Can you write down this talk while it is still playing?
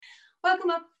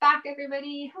Welcome back,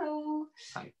 everybody. Hello.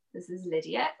 Hi. This is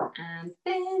Lydia and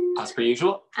Ben. As per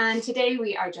usual. And today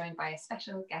we are joined by a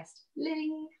special guest,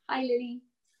 Lily. Hi, Lily.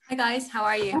 Hi guys, how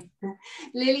are you?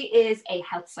 Lily is a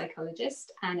health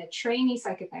psychologist and a trainee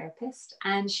psychotherapist,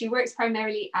 and she works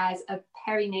primarily as a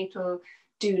perinatal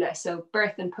doula, so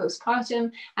birth and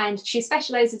postpartum, and she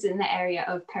specializes in the area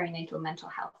of perinatal mental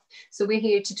health. So we're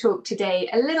here to talk today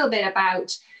a little bit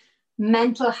about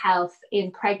mental health in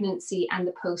pregnancy and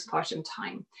the postpartum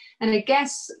time. And I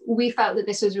guess we felt that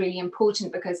this was really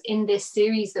important because in this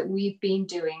series that we've been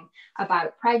doing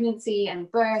about pregnancy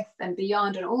and birth and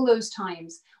beyond and all those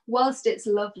times, whilst it's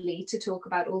lovely to talk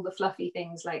about all the fluffy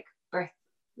things like birth,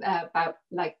 about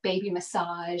like baby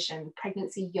massage and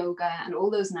pregnancy yoga and all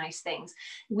those nice things,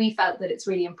 we felt that it's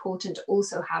really important to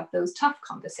also have those tough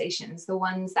conversations, the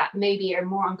ones that maybe are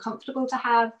more uncomfortable to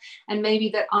have and maybe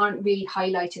that aren't really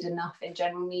highlighted enough in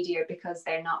general media because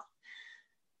they're not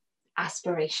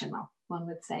aspirational, one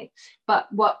would say.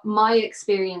 But what my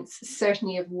experience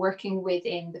certainly of working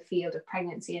within the field of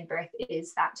pregnancy and birth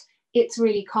is that it's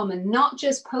really common, not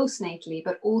just postnatally,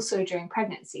 but also during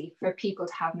pregnancy for people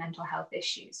to have mental health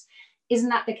issues. Isn't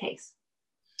that the case?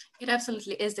 It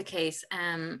absolutely is the case.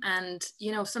 And,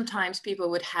 you know, sometimes people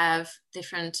would have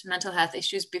different mental health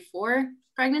issues before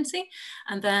pregnancy,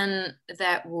 and then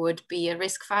that would be a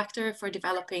risk factor for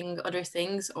developing other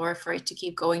things or for it to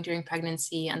keep going during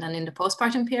pregnancy and then in the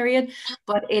postpartum period.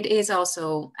 But it is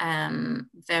also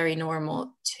very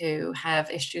normal to have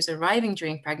issues arriving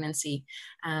during pregnancy.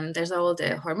 There's all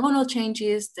the hormonal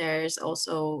changes, there's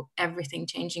also everything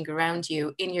changing around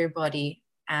you in your body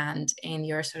and in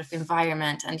your sort of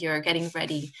environment, and you're getting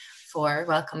ready for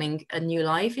welcoming a new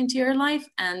life into your life.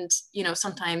 And, you know,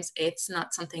 sometimes it's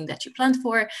not something that you planned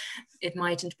for. It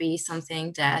mightn't be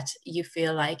something that you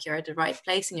feel like you're at the right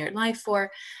place in your life for.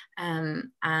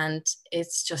 And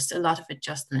it's just a lot of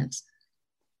adjustment.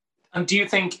 And do you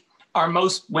think, are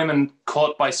most women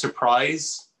caught by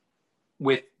surprise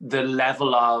with the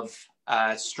level of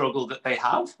struggle that they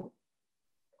have?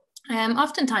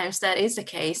 Oftentimes that is the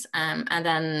case, and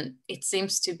then it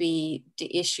seems to be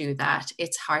the issue that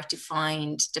it's hard to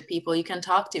find the people you can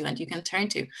talk to and you can turn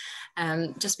to,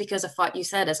 just because of what you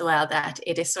said as well, that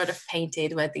it is sort of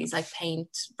painted with these like paint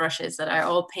brushes that are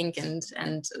all pink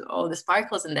and all the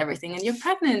sparkles and everything, and you're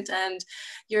pregnant and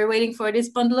you're waiting for this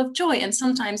bundle of joy, and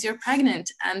sometimes you're pregnant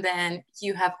and then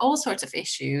you have all sorts of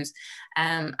issues,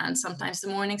 and sometimes the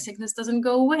morning sickness doesn't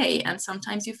go away, and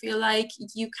sometimes you feel like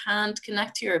you can't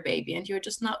connect to your baby and you're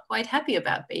just not quite happy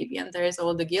about baby, and there's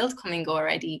all the guilt coming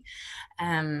already,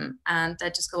 and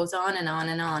that just goes on and on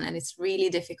and on, and it's really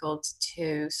difficult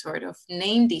to sort of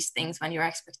name these things when your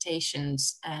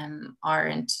expectations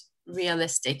aren't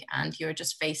realistic and you're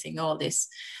just facing all this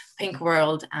pink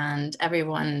world and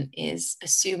everyone is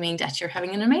assuming that you're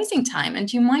having an amazing time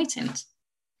and you mightn't.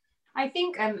 I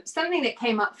think something that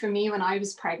came up for me when I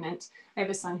was pregnant, I have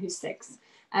a son who's 6,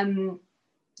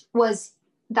 was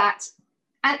that,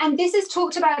 and this is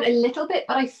talked about a little bit,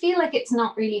 but I feel like it's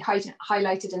not really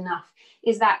highlighted enough,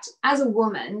 is that as a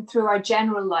woman, through our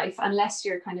general life, unless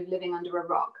you're kind of living under a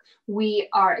rock, we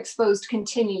are exposed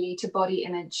continually to body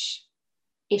image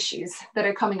issues that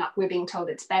are coming up. We're being told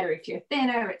it's better if you're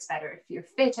thinner, it's better if you're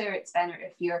fitter, it's better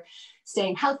if you're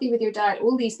staying healthy with your diet,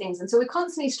 all these things. And so we're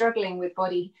constantly struggling with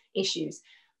body issues.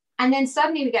 And then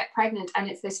suddenly we get pregnant and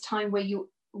it's this time where you,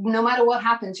 no matter what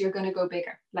happens, you're going to go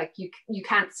bigger. Like you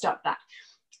can't stop that.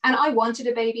 And I wanted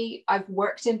a baby. I've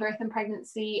worked in birth and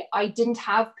pregnancy. I didn't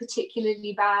have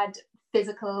particularly bad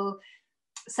physical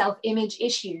self-image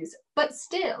issues, but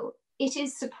still, it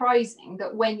is surprising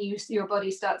that when your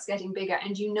body starts getting bigger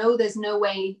and you know there's no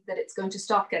way that it's going to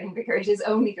stop getting bigger, it is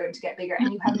only going to get bigger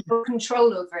and you have no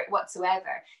control over it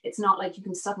whatsoever. It's not like you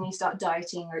can suddenly start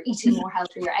dieting or eating more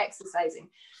healthy or exercising.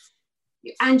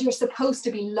 And you're supposed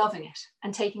to be loving it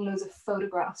and taking loads of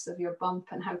photographs of your bump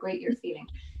and how great you're feeling.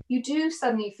 You do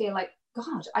suddenly feel like,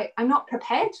 God, I'm not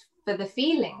prepared for the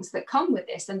feelings that come with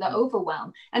this and the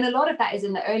overwhelm. And a lot of that is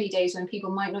in the early days when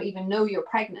people might not even know you're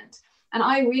pregnant. And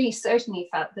I really certainly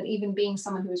felt that even being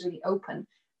someone who was really open,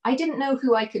 I didn't know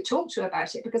who I could talk to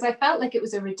about it because I felt like it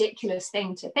was a ridiculous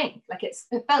thing to think. Like it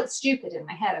felt stupid in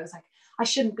my head. I was like, I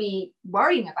shouldn't be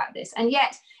worrying about this. And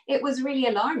yet it was really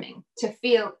alarming to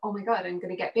feel, oh my God, I'm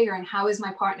going to get bigger. And how is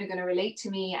my partner going to relate to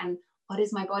me? And what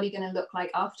is my body going to look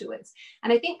like afterwards?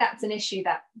 And I think that's an issue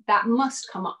that must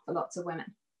come up for lots of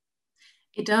women.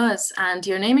 It does. And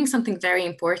you're naming something very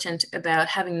important about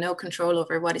having no control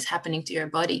over what is happening to your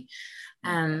body.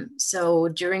 So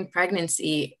during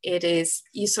pregnancy,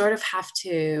 you sort of have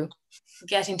to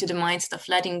get into the mindset of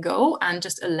letting go and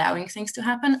just allowing things to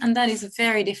happen. And that is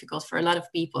very difficult for a lot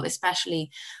of people,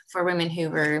 especially for women who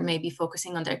were maybe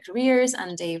focusing on their careers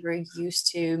and they were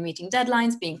used to meeting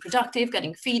deadlines, being productive,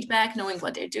 getting feedback, knowing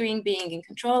what they're doing, being in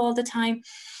control all the time.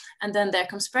 And then there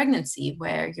comes pregnancy,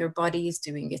 where your body is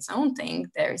doing its own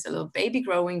thing. There's a little baby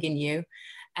growing in you.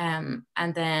 And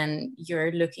then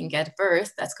you're looking at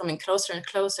birth that's coming closer and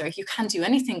closer. You can't do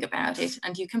anything about it,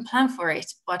 and you can plan for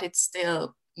it, but it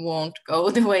still won't go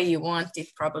the way you want it,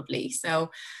 probably.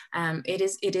 So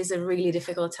it is a really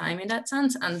difficult time in that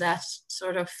sense, and that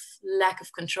sort of lack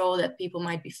of control that people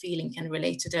might be feeling can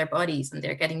relate to their bodies, and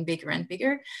they're getting bigger and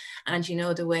bigger. And you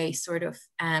know, the way sort of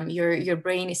your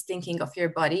brain is thinking of your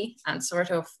body and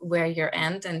sort of where you're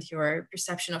at and your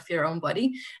perception of your own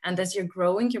body, and as you're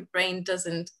growing, your brain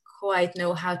doesn't quite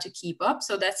know how to keep up.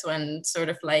 So that's when sort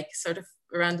of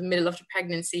around the middle of the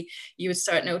pregnancy, you would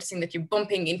start noticing that you're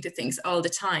bumping into things all the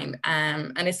time.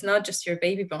 And it's not just your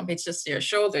baby bump, it's just your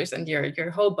shoulders and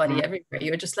your whole body everywhere.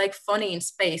 You're just like funny in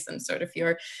space, and sort of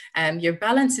your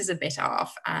balance is a bit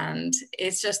off. And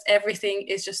it's just, everything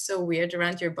is just so weird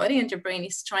around your body, and your brain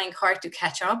is trying hard to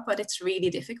catch up, but it's really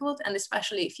difficult. And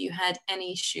especially if you had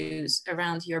any issues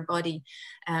around your body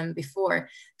before,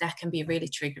 that can be really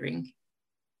triggering.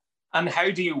 And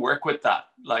how do you work with that?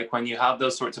 Like when you have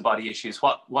those sorts of body issues,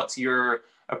 what's your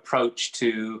approach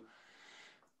to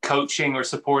coaching or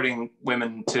supporting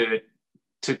women to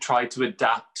try to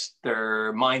adapt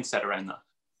their mindset around that?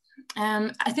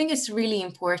 I think it's really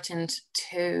important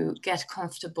to get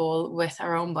comfortable with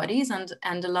our own bodies,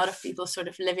 and a lot of people sort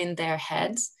of live in their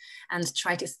heads and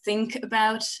try to think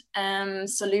about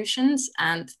solutions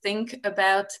and think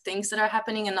about things that are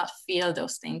happening and not feel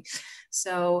those things.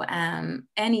 So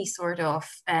any sort of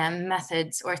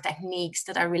methods or techniques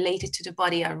that are related to the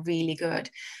body are really good.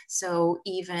 So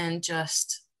even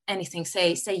just anything,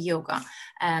 say yoga,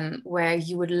 where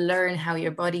you would learn how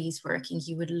your body is working,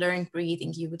 you would learn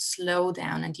breathing, you would slow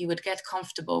down, and you would get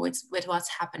comfortable with what's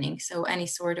happening. So any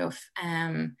sort of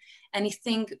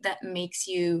anything that makes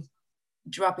you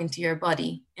drop into your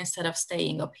body instead of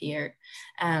staying up here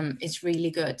is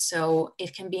really good. So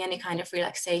it can be any kind of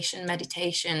relaxation,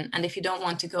 meditation, and if you don't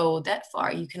want to go that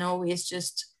far, you can always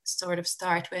just sort of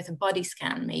start with a body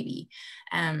scan maybe,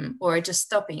 or just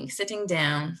stopping, sitting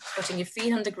down, putting your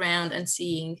feet on the ground and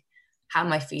seeing, how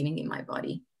am I feeling in my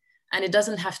body? And it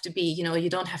doesn't have to be, you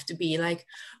don't have to be like,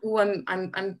 oh,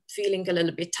 I'm feeling a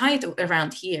little bit tight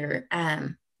around here.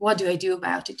 What do I do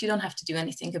about it? You don't have to do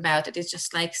anything about it. It's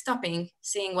just like stopping,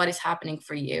 seeing what is happening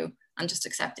for you, and just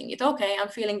accepting it. Okay, I'm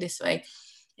feeling this way.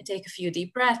 I take a few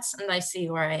deep breaths and I see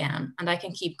where I am, and I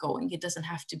can keep going. It doesn't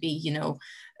have to be,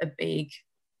 a big,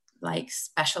 like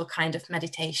special kind of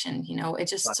meditation.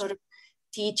 It's just sort of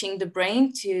teaching the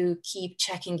brain to keep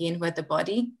checking in with the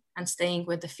body and staying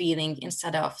with the feeling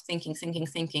instead of thinking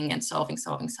and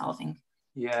solving.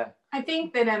 Yeah, I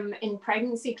think that in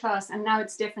pregnancy class, and now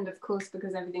it's different, of course,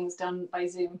 because everything's done by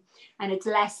Zoom, and it's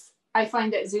less, I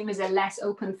find that Zoom is a less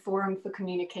open forum for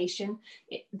communication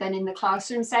than in the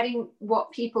classroom setting.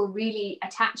 What people really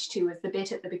attach to is the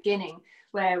bit at the beginning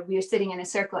where we're sitting in a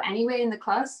circle anyway in the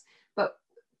class, but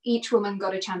each woman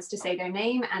got a chance to say their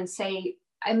name and say,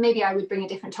 and maybe I would bring a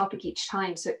different topic each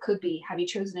time. So it could be, have you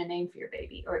chosen a name for your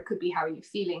baby? Or it could be, how are you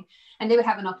feeling? And they would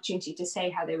have an opportunity to say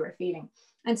how they were feeling.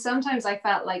 And sometimes I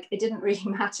felt like it didn't really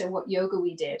matter what yoga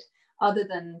we did, other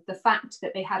than the fact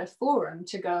that they had a forum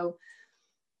to go,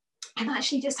 I'm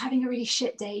actually just having a really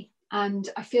shit day, and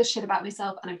I feel shit about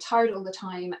myself, and I'm tired all the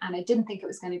time, and I didn't think it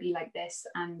was going to be like this,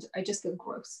 and I just feel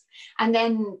gross. And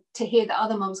then to hear the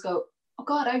other moms go, oh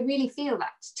God, I really feel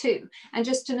that too. And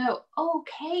just to know,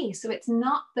 okay, so it's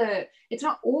not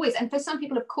always, and for some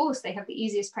people, of course, they have the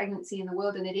easiest pregnancy in the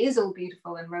world and it is all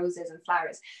beautiful and roses and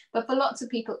flowers. But for lots of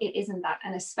people, it isn't that.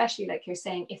 And especially, like you're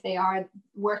saying, if they are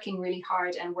working really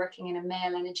hard and working in a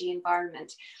male energy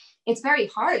environment, it's very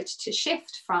hard to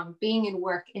shift from being in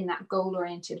work in that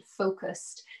goal-oriented,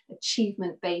 focused,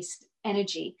 achievement-based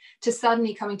energy to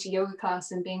suddenly coming to yoga class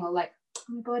and being all like,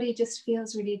 my body just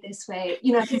feels really this way.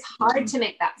 It's hard to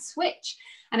make that switch.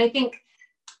 And I think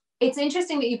it's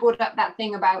interesting that you brought up that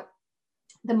thing about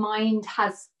the mind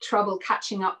has trouble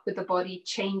catching up with the body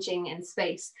changing in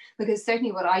space, because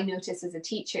certainly what I notice as a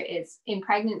teacher is in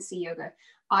pregnancy yoga,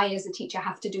 I as a teacher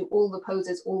have to do all the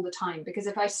poses all the time, because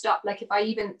if I stop, like if I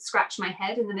even scratch my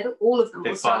head in the middle, all of them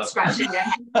will start scratching their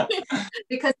head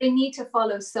because they need to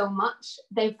follow so much.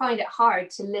 They find it hard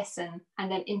to listen and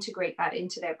then integrate that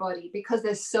into their body because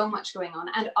there's so much going on.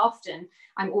 And often,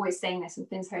 I'm always saying this, and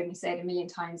Finn's heard me say it a million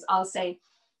times, I'll say,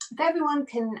 if everyone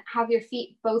can have your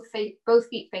feet, both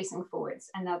feet facing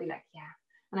forwards, and they'll be like, yeah.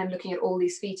 and I'm looking at all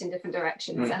these feet in different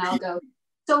directions, and I'll go,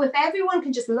 so if everyone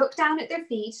can just look down at their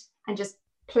feet and just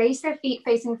place their feet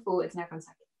facing forwards, and everyone's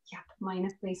like, yep, mine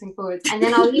is facing forwards. And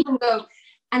then I'll even go,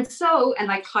 and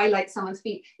like highlight someone's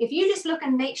feet. If you just look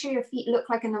and make sure your feet look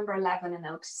like a number 11, and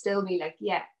they'll still be like,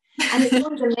 yeah. And it's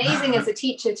always amazing as a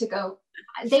teacher to go,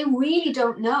 they really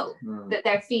don't know that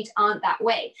their feet aren't that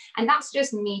way. And that's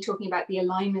just me talking about the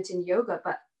alignment in yoga,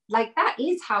 but like that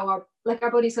is how our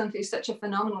body's gone through such a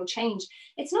phenomenal change.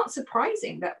 It's not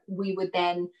surprising that we would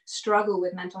then struggle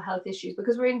with mental health issues,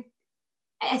 because we're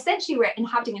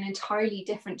inhabiting an entirely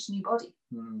different new body.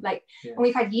 And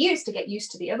we've had years to get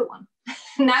used to the other one.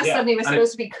 Now suddenly we're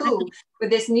supposed to be cool with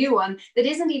this new one that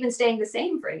isn't even staying the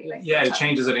same for any length of time. It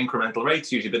changes at incremental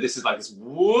rates usually, but this is like this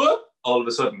whoop all of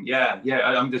a sudden. I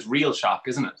mean, this real shock,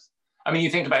 isn't it? I mean, you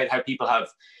think about how people have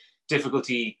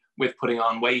difficulty with putting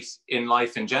on weight in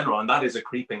life in general, and that is a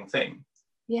creeping thing.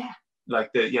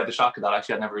 Like the shock of that,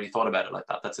 actually I'd never really thought about it like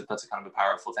that. That's a kind of a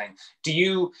powerful thing. Do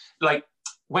you, like,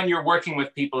 when you're working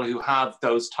with people who have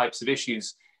those types of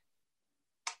issues,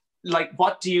 like,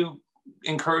 what do you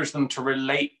encourage them to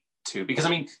relate to? Because I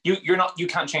mean, you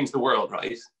can't change the world,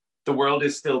 right? The world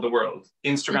is still the world.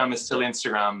 Instagram is still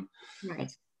Instagram.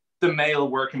 Right. The male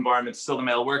work environment is still the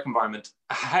male work environment.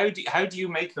 How do you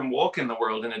make them walk in the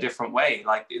world in a different way?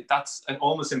 Like, that's an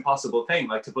almost impossible thing,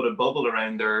 like to put a bubble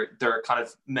around their kind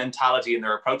of mentality and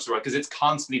their approach to the world, because it's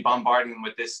constantly bombarding them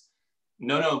with this,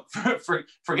 no,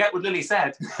 forget what Lily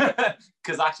said,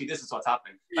 because actually this is what's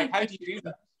happening. Like, how do you do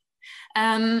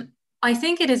that? I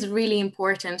think it is really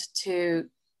important to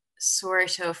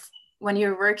sort of, when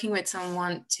you're working with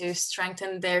someone, to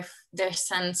strengthen their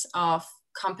sense of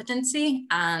competency,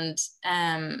 and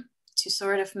to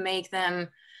sort of make them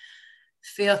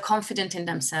feel confident in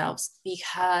themselves,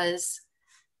 because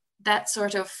that's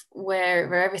sort of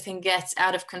where everything gets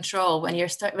out of control, when you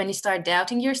start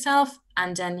doubting yourself,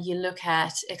 and then you look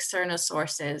at external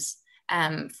sources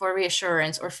for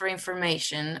reassurance or for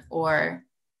information, or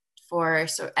for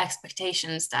sort of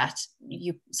expectations, that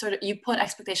you put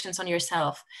expectations on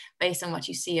yourself based on what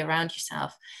you see around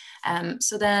yourself.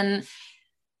 So then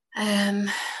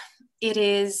it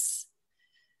is,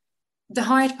 the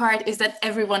hard part is that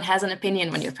everyone has an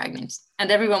opinion when you're pregnant, and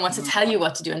everyone wants to tell you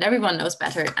what to do, and everyone knows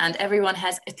better, and everyone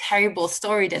has a terrible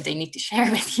story that they need to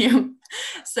share with you.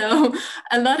 So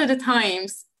a lot of the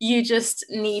times you just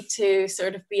need to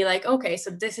sort of be like, okay,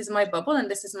 so this is my bubble and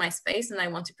this is my space and I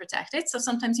want to protect it. So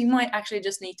sometimes you might actually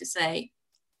just need to say,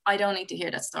 I don't need to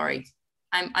hear that story.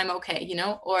 I'm okay, you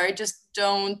know, or just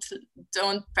don't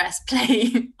press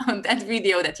play on that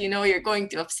video that you know you're going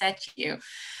to upset you.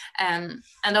 And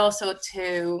also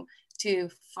to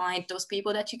find those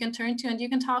people that you can turn to and you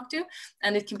can talk to.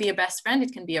 And it can be a best friend,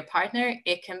 it can be a partner,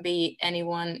 it can be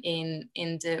anyone in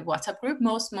the WhatsApp group.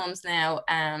 Most moms now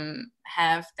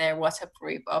have their WhatsApp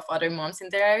group of other moms in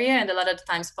their area, and a lot of the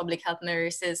times public health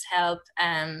nurses help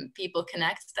people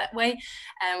connect that way,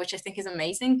 which I think is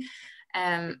amazing.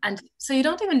 And so you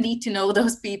don't even need to know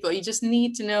those people, you just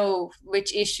need to know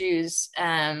which issues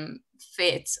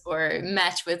fit or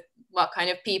match with what kind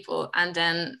of people, and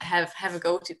then have a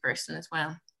go-to person as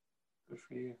well. Good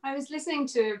for you. I was listening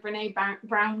to Brene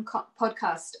Brown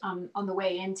podcast on the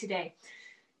way in today,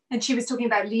 and she was talking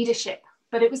about leadership,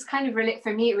 but it was kind of really,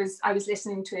 for me, I was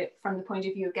listening to it from the point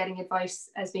of view of getting advice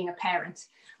as being a parent.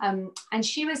 And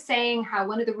she was saying how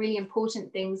one of the really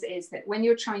important things is that when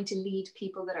you're trying to lead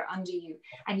people that are under you,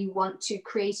 and you want to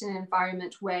create an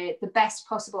environment where the best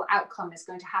possible outcome is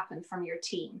going to happen from your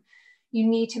team, you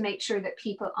need to make sure that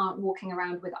people aren't walking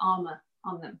around with armor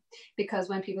on them, because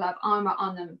when people have armor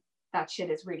on them, that shit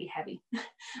is really heavy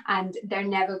and they're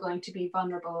never going to be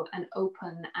vulnerable and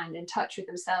open and in touch with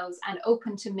themselves and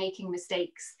open to making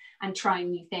mistakes and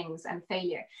trying new things and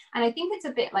failure. And I think it's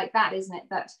a bit like that, isn't it?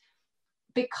 That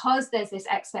because there's this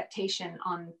expectation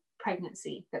on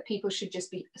pregnancy that people should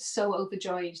just be so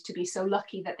overjoyed to be so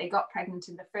lucky that they got pregnant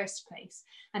in the first place,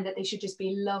 and that they should just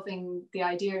be loving the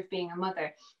idea of being a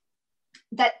mother,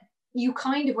 that you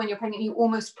kind of, when you're pregnant, you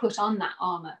almost put on that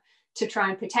armor to try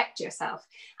and protect yourself.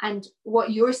 And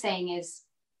what you're saying is,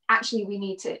 actually, we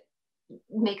need to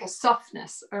make a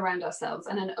softness around ourselves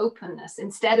and an openness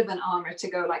instead of an armor to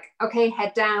go like, okay,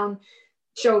 head down,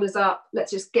 shoulders up,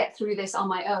 let's just get through this on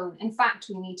my own. In fact,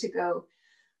 we need to go,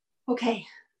 okay,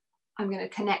 I'm going to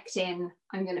connect in,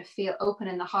 I'm going to feel open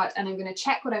in the heart, and I'm going to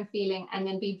check what I'm feeling, and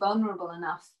then be vulnerable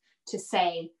enough to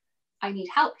say, I need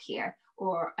help here,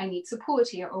 or I need support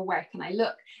here, or where can I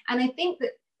look? And I think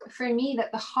that for me,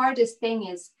 that the hardest thing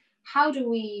is, how do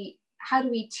we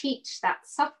teach that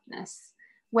softness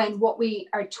when what we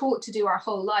are taught to do our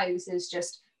whole lives is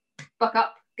just buck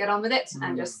up, get on with it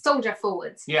and just soldier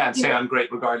forwards. Yeah, and say I'm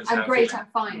great regardless. I'm great, I'm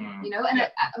fine. You know, and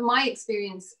my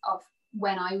experience of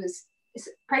when I was,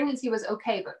 pregnancy was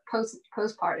okay, but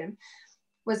postpartum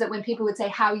was that when people would say,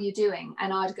 how are you doing?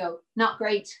 And I'd go, not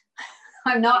great.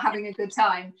 I'm not having a good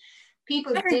time.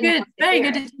 People very good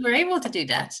that you were able to do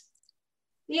that.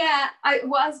 Yeah, I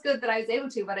was good that I was able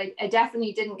to, but I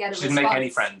definitely didn't get a response. Didn't make any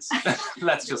friends.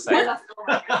 Let's just say.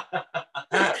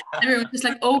 Everyone's just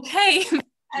like, okay.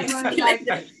 Everyone's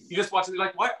like, you just watch it,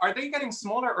 like, why are they getting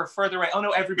smaller or further away? Oh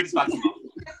no, everybody's back.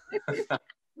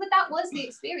 But that was the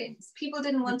experience. People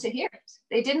didn't want to hear it.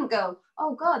 They didn't go,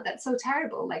 oh God, that's so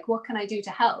terrible. Like, what can I do to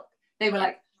help? They were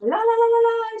like, la la la la la,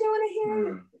 I don't want to hear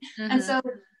it. Mm-hmm. And so,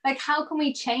 like, how can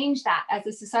we change that as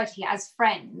a society, as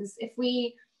friends?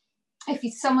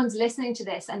 If someone's listening to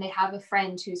this and they have a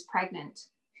friend who's pregnant,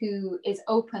 who is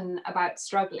open about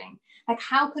struggling, like,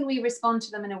 how can we respond to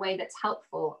them in a way that's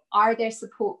helpful? Are there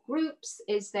support groups?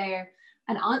 Is there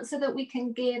an answer that we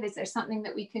can give? Is there something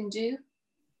that we can do?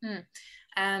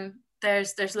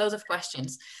 There's loads of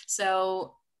questions.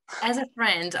 So as a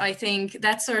friend, I think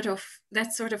that's sort of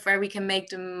where we can make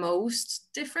the most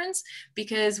difference,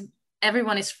 because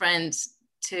everyone is friends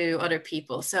to other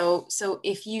people. So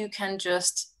if you can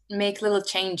just make little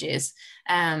changes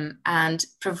and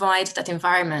provide that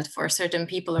environment for certain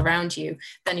people around you,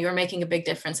 then you're making a big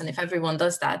difference. And if everyone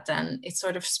does that, then it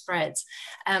sort of spreads.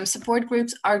 Support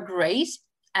groups are great.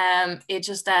 It's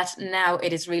just that now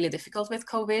it is really difficult with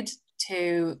COVID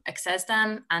to access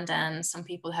them, and then some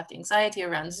people have the anxiety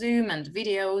around Zoom and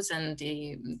videos and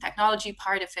the technology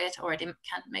part of it, or they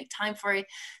can't make time for it.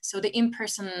 So the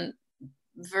in-person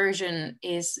version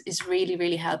is really,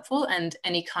 really helpful, and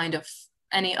any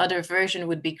other version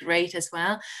would be great as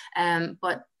well.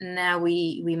 But now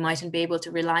we mightn't be able to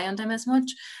rely on them as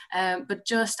much. But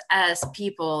just as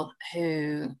people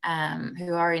who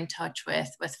are in touch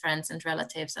with friends and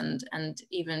relatives and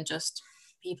even just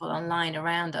people online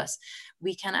around us,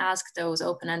 we can ask those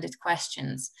open-ended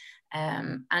questions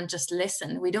and just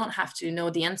listen. We don't have to know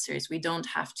the answers. We don't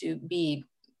have to be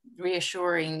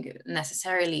reassuring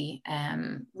necessarily.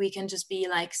 We can just be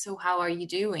like, so how are you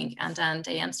doing? And then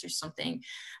they answer something,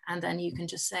 and then you can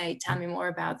just say, tell me more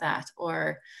about that,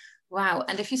 or wow.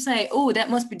 And if you say, oh, that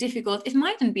must be difficult, it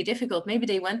mightn't be difficult. Maybe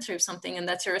they went through something and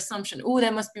that's your assumption. Oh,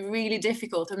 that must be really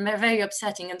difficult and very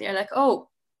upsetting. And they're like, oh,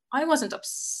 I wasn't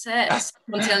upset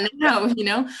until now, you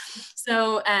know?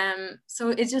 So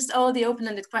it's just all the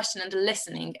open-ended question and the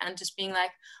listening and just being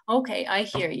like, okay, I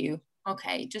hear you.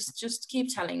 Okay, just keep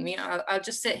telling me. I'll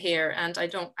just sit here and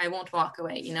I won't walk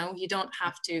away, you know? You don't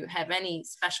have to have any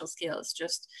special skills,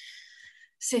 just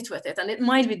sit with it. And it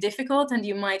might be difficult and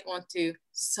you might want to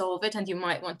solve it and you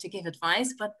might want to give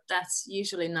advice, but that's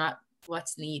usually not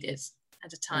what's needed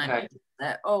at the time.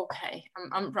 Okay,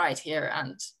 I'm right here,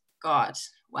 and God,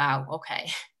 wow,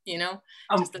 okay, you know?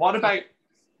 What about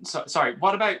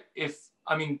if,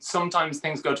 I mean, sometimes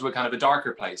things go to a kind of a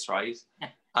darker place, right? Yeah.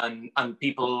 And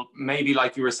people, maybe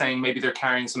like you were saying, maybe they're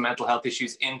carrying some mental health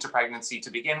issues into pregnancy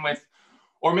to begin with,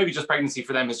 or maybe just pregnancy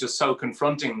for them is just so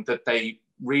confronting that they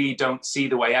really don't see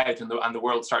the way out, and the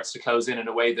world starts to close in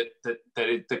a way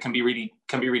that can be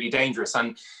really dangerous.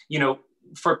 And, you know,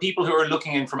 for people who are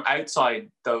looking in from outside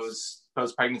those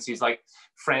pregnancies, like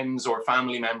friends or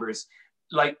family members,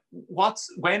 like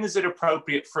when is it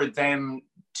appropriate for them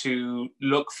to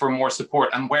look for more support,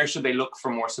 and where should they look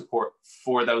for more support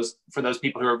for those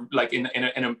people who are like in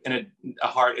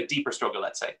a deeper struggle,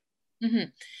 let's say?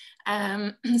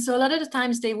 Mm-hmm. So a lot of the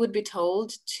times they would be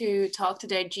told to talk to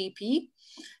their GP,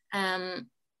 and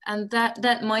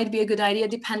that might be a good idea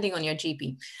depending on your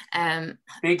GP.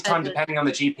 Big time depending on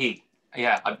the GP.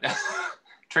 Yeah,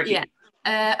 tricky. Yeah.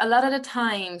 A lot of the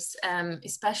times,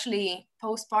 especially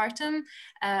postpartum,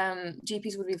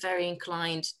 GPs would be very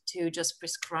inclined to just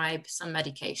prescribe some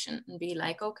medication and be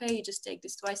like, okay, you just take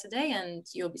this twice a day and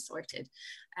you'll be sorted.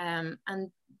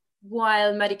 And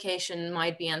while medication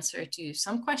might be answer to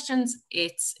some questions,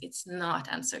 it's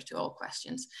not answer to all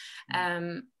questions.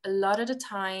 A lot of the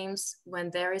times when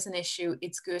there is an issue,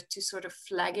 it's good to sort of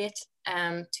flag it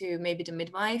to maybe the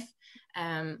midwife,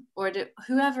 or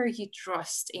whoever you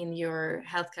trust in your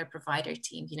healthcare provider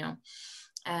team, you know.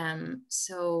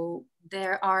 So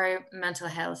there are mental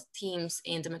health teams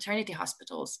in the maternity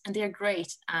hospitals, and they're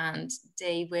great, and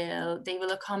they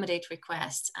will accommodate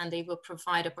requests, and they will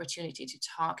provide opportunity to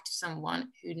talk to someone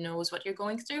who knows what you're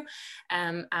going through.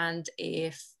 And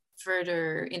if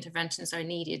further interventions are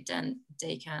needed, then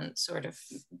they can sort of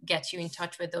get you in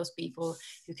touch with those people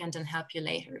who can then help you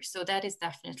later. So that is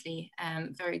definitely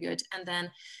very good. And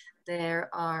then There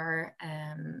are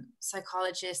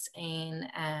psychologists in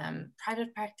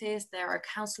private practice. There are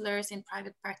counselors in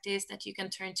private practice that you can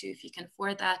turn to if you can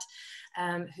afford that,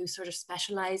 who sort of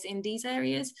specialize in these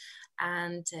areas.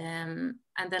 And then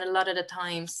a lot of the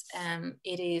times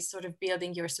it is sort of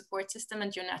building your support system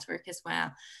and your network as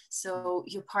well. So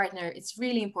your partner, it's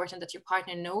really important that your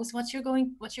partner knows what you're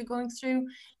going through,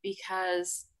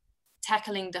 because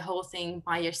tackling the whole thing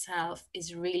by yourself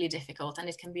is really difficult, and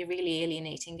it can be really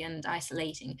alienating and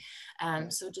isolating.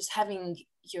 So just having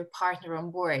your partner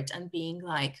on board and being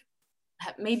like,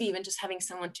 maybe even just having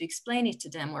someone to explain it to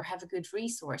them, or have a good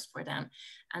resource for them,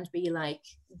 and be like,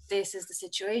 this is the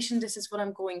situation, this is what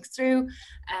I'm going through,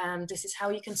 this is how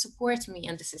you can support me,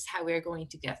 and this is how we're going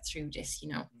to get through this,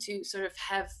 to sort of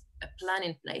have a plan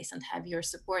in place and have your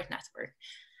support network.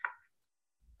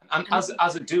 And as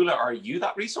a doula, are you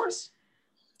that resource?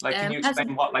 Like, can you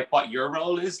explain what your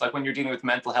role is? Like, when you're dealing with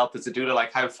mental health as a doula,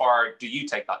 like, how far do you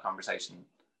take that conversation?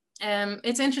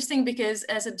 It's interesting because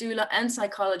as a doula and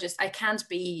psychologist, I can't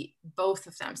be both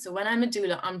of them. So when I'm a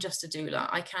doula, I'm just a doula.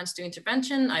 I can't do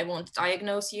intervention. I won't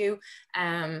diagnose you.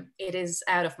 It is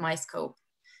out of my scope.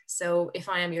 So if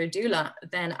I am your doula,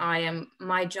 then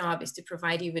my job is to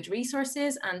provide you with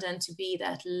resources, and then to be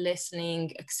that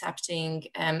listening, accepting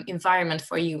environment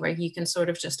for you, where you can sort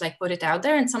of just like put it out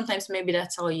there. And sometimes maybe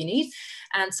that's all you need.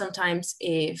 And sometimes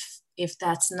if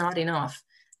that's not enough,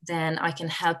 then I can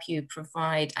help you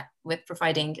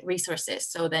providing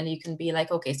resources. So then you can be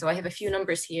like, okay, so I have a few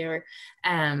numbers here,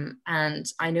 and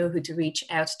I know who to reach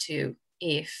out to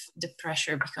if the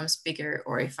pressure becomes bigger,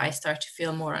 or if I start to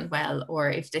feel more unwell, or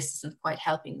if this isn't quite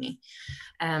helping me.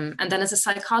 And then as a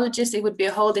psychologist, it would be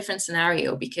a whole different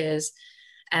scenario, because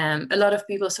a lot of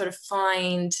people sort of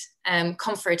find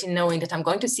comfort in knowing that I'm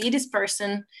going to see this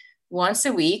person once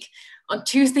a week. On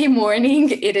Tuesday morning,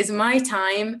 it is my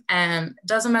time.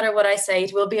 Doesn't matter what I say,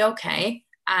 it will be okay.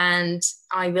 And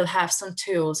I will have some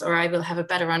tools, or I will have a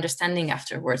better understanding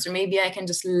afterwards. Or maybe I can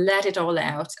just let it all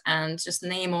out and just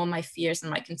name all my fears and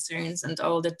my concerns and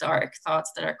all the dark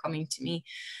thoughts that are coming to me,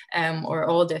 or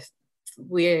all the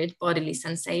weird bodily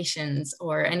sensations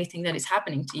or anything that is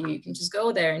happening to you. You can just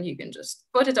go there and you can just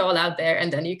put it all out there,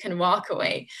 and then you can walk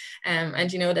away.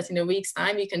 And you know that in a week's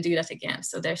time, you can do that again.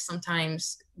 So there's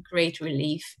sometimes great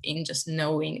relief in just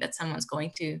knowing that someone's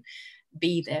going to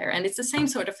be there. And it's the same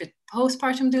sort of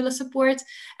postpartum doula support.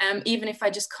 Even if I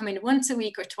just come in once a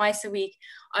week or twice a week,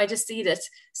 I just see that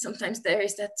sometimes there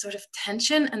is that sort of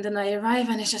tension, and then I arrive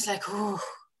and it's just like, oh,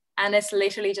 and it's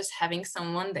literally just having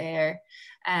someone there,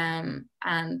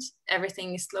 and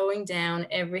everything is slowing down,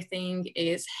 everything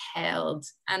is held,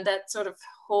 and that sort of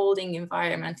holding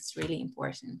environment is really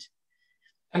important.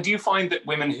 And do you find that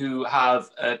women who have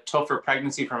a tougher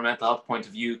pregnancy from a mental health point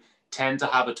of view tend to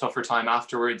have a tougher time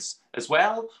afterwards as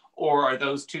well? Or are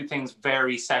those two things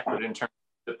very separate in terms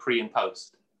of the pre and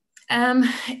post?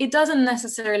 It doesn't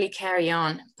necessarily carry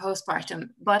on postpartum,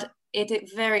 but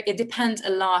it depends a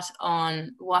lot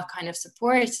on what kind of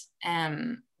support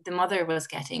the mother was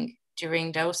getting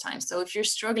during those times. So if you're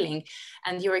struggling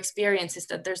and your experience is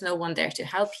that there's no one there to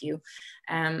help you,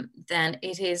 then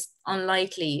it is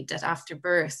unlikely that after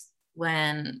birth,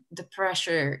 when the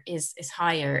pressure is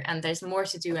higher and there's more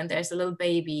to do, and there's a little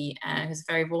baby who's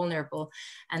very vulnerable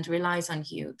and relies on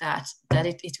you, that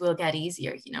it will get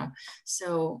easier,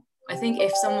 So I think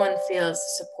if someone feels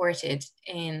supported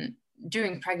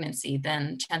during pregnancy,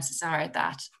 then chances are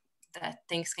that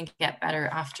things can get better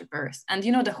after birth. And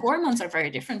the hormones are very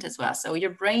different as well. So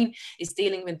your brain is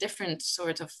dealing with different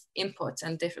sort of inputs,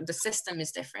 and the system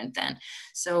is different then.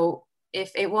 So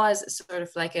if it was sort of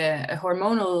like a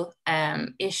hormonal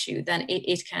issue, then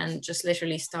it can just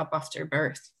literally stop after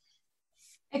birth.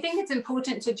 I think it's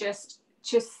important to just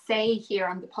say here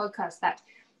on the podcast that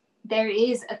there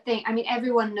is a thing. I mean,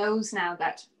 everyone knows now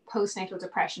that postnatal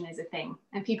depression is a thing,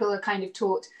 and people are kind of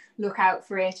taught, look out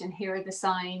for it, and here are the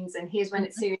signs, and here's when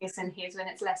it's serious, and here's when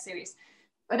it's less serious.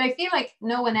 But I feel like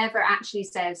no one ever actually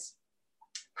says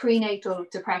prenatal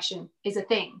depression is a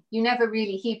thing. You never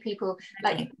really hear people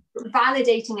like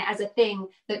validating it as a thing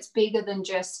that's bigger than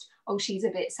just, oh, she's a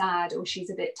bit sad, or she's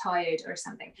a bit tired or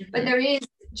something. But there is,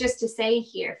 just to say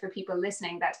here for people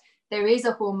listening, that there is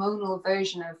a hormonal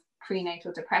version of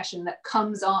prenatal depression that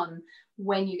comes on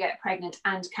when you get pregnant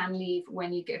and can leave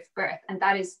when you give birth. And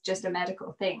that is just a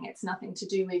medical thing. It's nothing to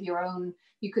do with your own.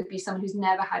 You could be someone who's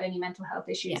never had any mental health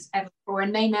issues ever before,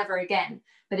 and may never again,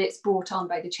 but it's brought on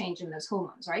by the change in those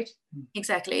hormones, right?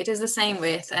 Exactly. It is the same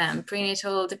with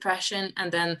prenatal depression.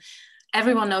 And then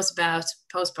everyone knows about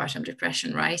postpartum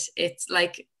depression, right? It's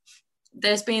like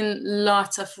there's been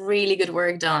lots of really good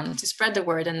work done to spread the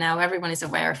word, and now everyone is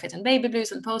aware of it, and baby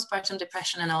blues and postpartum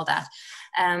depression and all that.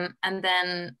 And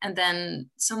then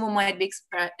someone might be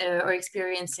or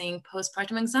experiencing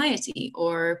postpartum anxiety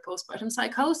or postpartum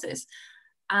psychosis,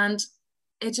 and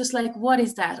it's just like, what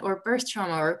is that? Or birth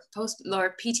trauma or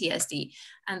PTSD,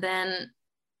 and then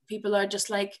people are just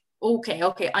like,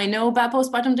 okay, I know about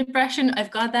postpartum depression, I've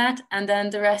got that. And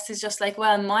then the rest is just like,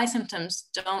 well, my symptoms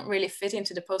don't really fit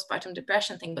into the postpartum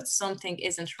depression thing, but something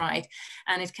isn't right.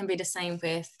 And it can be the same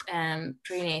with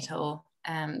prenatal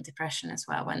depression as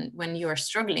well. When you're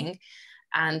struggling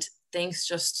and things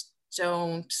just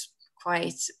don't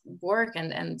quite work,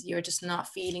 and you're just not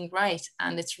feeling right.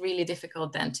 And it's really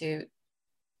difficult then to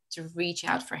reach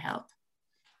out for help.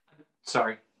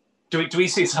 Sorry. Do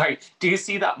you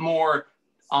see that more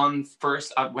on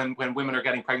first when women are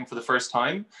getting pregnant for the first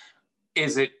time?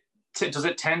 Does it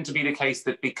tend to be the case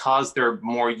that because they're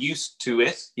more used to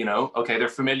it, okay, they're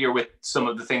familiar with some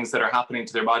of the things that are happening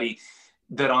to their body,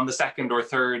 that on the second or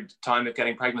third time of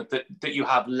getting pregnant that you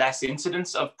have less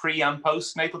incidence of pre and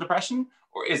postnatal depression?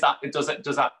 Or does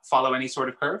that follow any sort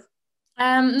of curve?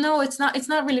 No, it's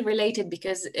not really related,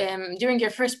 because during your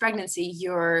first pregnancy,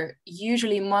 you're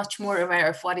usually much more aware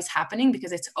of what is happening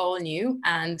because it's all new,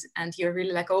 and you're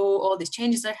really like, oh, all these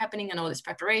changes are happening and all this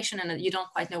preparation, and you don't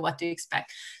quite know what to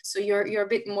expect. So you're a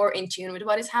bit more in tune with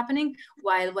what is happening.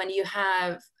 While when you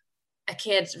have a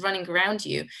kid running around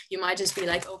you, you might just be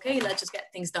like, okay, let's just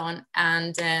get things done,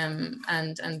 and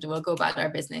we'll go about our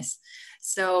business.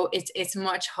 So it's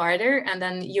much harder, and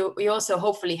then you also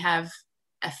hopefully have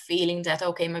a feeling that,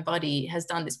 okay, my body has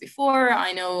done this before,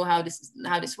 I know how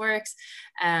this works,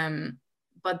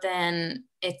 but then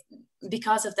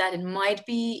because of that, it might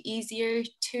be easier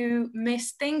to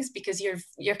miss things because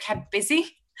you're kept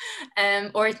busy,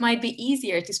 or it might be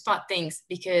easier to spot things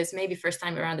because maybe first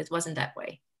time around it wasn't that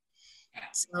way.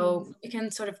 So it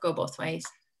can sort of go both ways.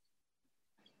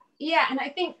 Yeah, and I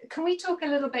think, can we talk a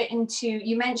little bit into,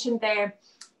 you mentioned there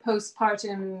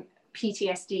postpartum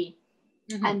PTSD.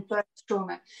 Mm-hmm. And birth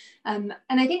trauma, and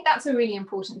I think that's a really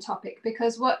important topic,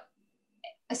 because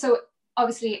so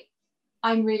obviously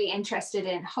I'm really interested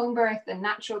in home birth and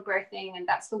natural birthing, and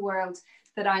that's the world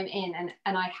that I'm in,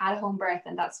 and I had home birth,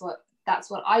 and that's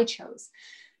what I chose.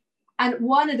 And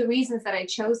one of the reasons that I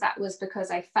chose that was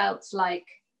because I felt like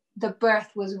the birth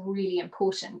was really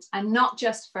important, and not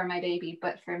just for my baby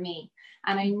but for me.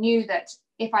 And I knew that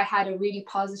if I had a really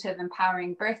positive,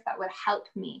 empowering birth, that would help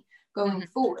me going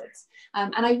forwards.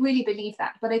 And I really believe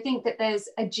that. But I think that there's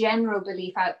a general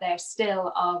belief out there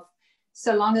still of,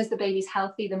 so long as the baby's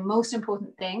healthy, the most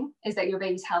important thing is that your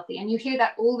baby's healthy. And you hear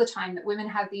that all the time, that women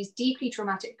have these deeply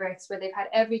traumatic births where they've had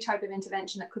every type of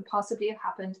intervention that could possibly have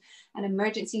happened, an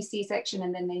emergency C-section,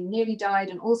 and then they nearly died,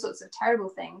 and all sorts of terrible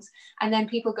things. And then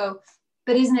people go,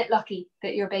 but isn't it lucky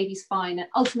that your baby's fine? And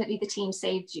ultimately the team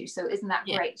saved you. So isn't that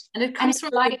great? And it comes from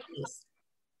like,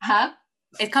 huh?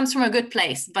 It comes from a good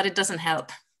place, but it doesn't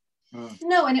help.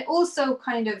 No, and it also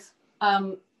kind of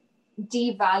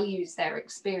devalues their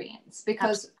experience,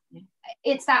 because Absolutely.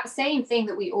 It's that same thing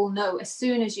that we all know. As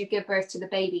soon as you give birth to the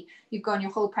baby, you've gone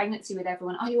your whole pregnancy with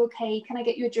everyone. Are you okay? Can I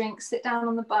get you a drink? Sit down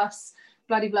on the bus,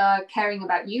 blah, blah, blah, caring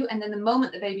about you. And then the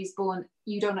moment the baby's born,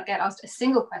 you don't get asked a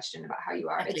single question about how you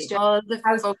are. Exactly. It's just all the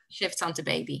focus shifts onto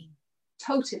baby.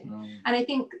 Totally. And I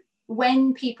think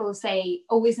when people say,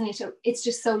 oh, isn't it, it's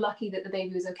just so lucky that the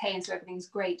baby was okay and so everything's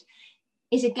great,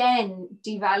 it again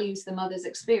devalues the mother's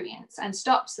experience and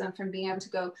stops them from being able to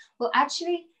go, well,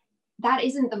 actually, that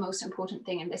isn't the most important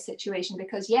thing in this situation,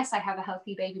 because yes, I have a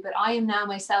healthy baby, but I am now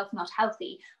myself not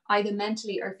healthy, either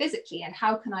mentally or physically. And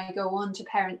how can I go on to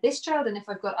parent this child? And if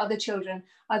I've got other children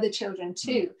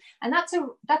too. And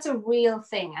that's a real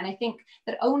thing. And I think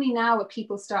that only now are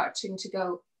people starting to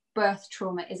go, birth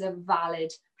trauma is a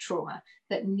valid trauma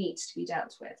that needs to be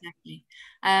dealt with. Exactly.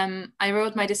 I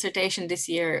wrote my dissertation this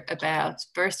year about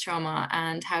birth trauma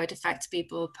and how it affects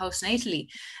people postnatally,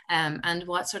 and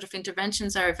what sort of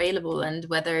interventions are available and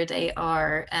whether they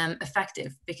are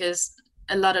effective. Because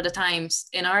a lot of the times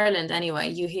in Ireland anyway,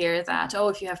 you hear that, oh,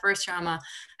 if you have birth trauma,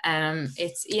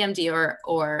 it's EMD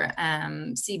or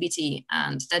CBT,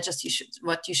 and that's just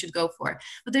what you should go for.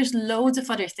 But there's loads of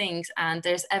other things, and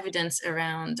there's evidence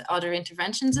around other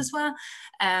interventions as well.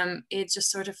 It's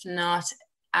just sort of not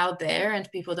out there,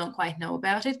 and people don't quite know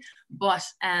about it. But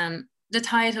the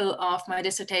title of my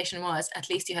dissertation was "At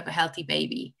least you have a healthy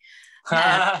baby,"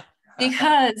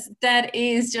 because that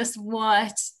is just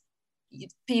what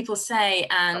people say,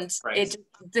 and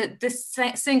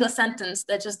the single sentence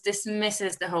that just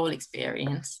dismisses the whole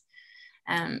experience.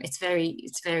 It's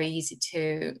very easy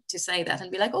to say that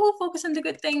and be like, oh, focus on the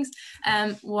good things,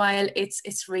 while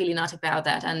it's really not about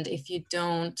that. And if you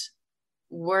don't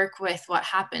work with what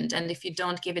happened, and if you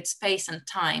don't give it space and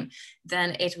time,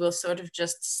 then it will sort of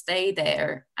just stay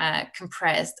there,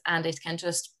 compressed, and it can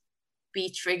just be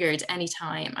triggered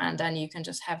anytime, and then you can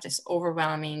just have this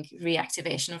overwhelming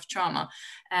reactivation of trauma,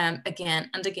 again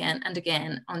and again and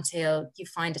again, until you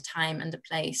find a time and a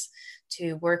place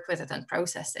to work with it and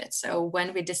process it. So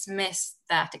when we dismiss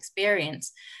that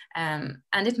experience, and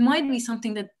it might be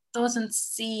something that doesn't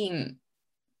seem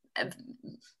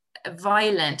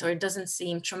violent, or it doesn't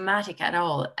seem traumatic at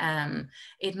all,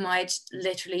 it might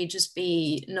literally just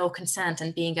be no consent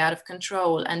and being out of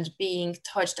control and being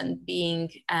touched and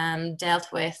being dealt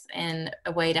with in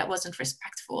a way that wasn't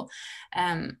respectful,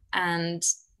 and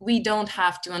we don't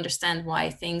have to understand why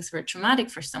things were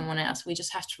traumatic for someone else. We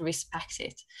just have to respect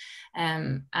it,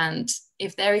 and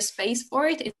if there is space for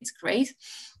it, it's great.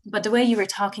 But the way you were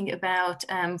talking about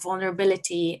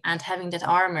vulnerability and having that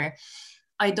armor,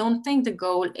 I don't think the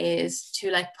goal is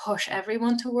to like push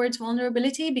everyone towards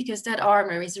vulnerability, because that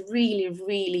armor is really,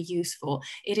 really useful.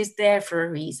 It is there for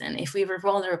a reason. If we were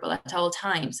vulnerable at all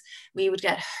times, we would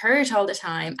get hurt all the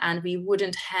time, and we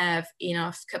wouldn't have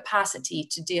enough capacity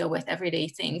to deal with everyday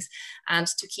things and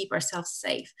to keep ourselves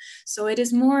safe. So it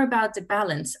is more about the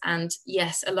balance. And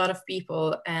yes, a lot of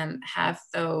people have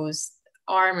those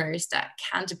armors that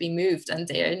can't be moved, and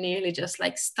they're nearly just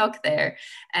like stuck there.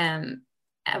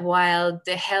 While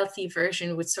the healthy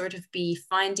version would sort of be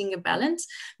finding a balance.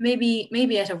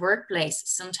 Maybe at a workplace,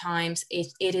 sometimes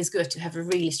it is good to have a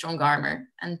really strong armor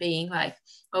and being like,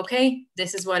 okay,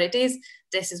 this is what it is,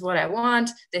 this is what I want,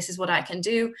 this is what I can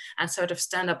do, and sort of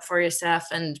stand up for yourself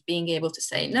and being able to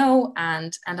say no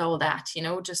and all that,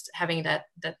 just having that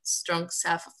strong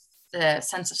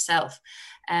sense of self.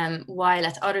 While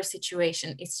at other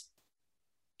situation,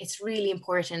 it's really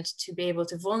important to be able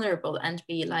to vulnerable and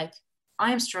be like,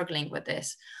 I'm struggling with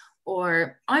this,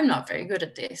 or I'm not very good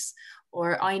at this,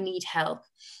 or I need help.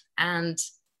 And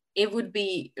it would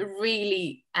be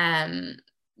really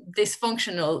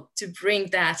dysfunctional to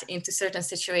bring that into certain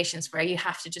situations where you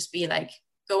have to just be like,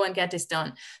 go and get this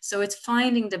done. So it's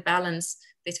finding the balance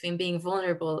between being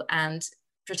vulnerable and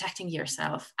protecting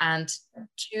yourself, and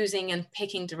choosing and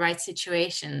picking the right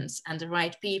situations and the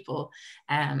right people,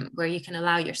 where you can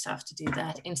allow yourself to do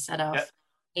that, instead of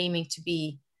aiming to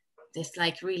be this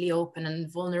like really open and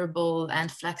vulnerable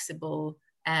and flexible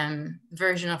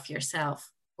version of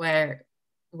yourself, where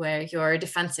your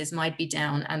defenses might be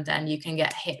down, and then you can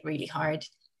get hit really hard.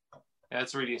 Yeah,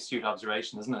 it's a really astute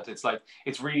observation, isn't it? It's like,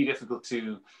 it's really difficult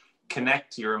to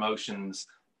connect your emotions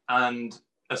and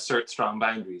assert strong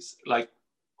boundaries. Like,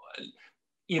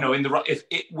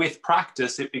 with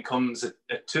practice, it becomes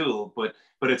a tool, but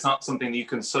it's not something that you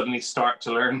can suddenly start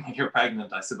to learn when you're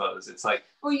pregnant, I suppose. It's like,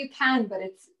 well, you can, but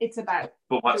it's about,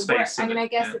 but what space? I mean, I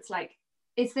guess it's like,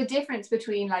 it's the difference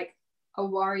between like a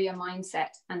warrior mindset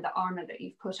and the armor that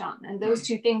you've put on, and those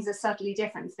two things are subtly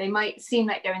different. They might seem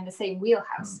like they're in the same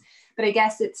wheelhouse, but I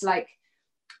guess it's like,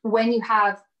 when you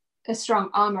have a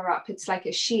strong armor up, it's like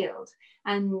a shield.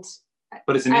 And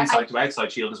but it's an inside to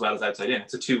outside shield as well as outside in.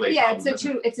 It's a two-way problem.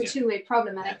 It's a two-way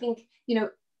problem. And I think,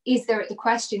 the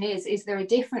question is there a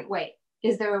different way?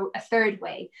 Is there a third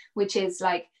way, which is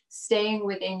like staying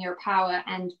within your power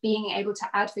and being able to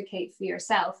advocate for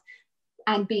yourself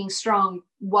and being strong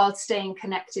while staying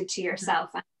connected to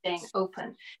yourself and staying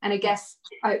open? And I guess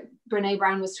Brene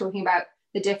Brown was talking about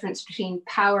the difference between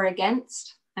power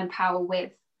against and power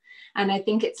with. And I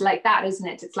think it's like that, isn't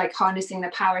it? It's like harnessing the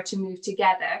power to move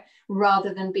together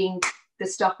rather than being the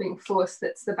stopping force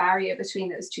that's the barrier between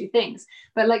those two things.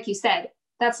 But like you said,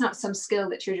 that's not some skill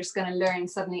that you're just going to learn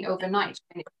suddenly overnight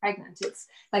when you're pregnant. It's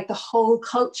like the whole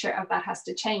culture of that has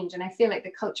to change. And I feel like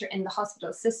the culture in the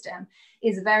hospital system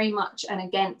is very much an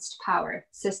against power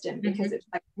system, because it's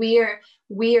like we're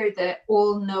the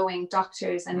all-knowing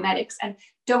doctors and medics. And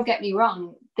don't get me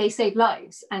wrong, they save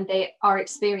lives and they are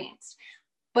experienced.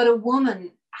 But a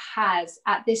woman has,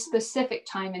 at this specific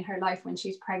time in her life when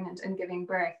she's pregnant and giving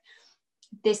birth,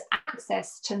 this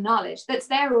access to knowledge that's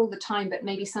there all the time, but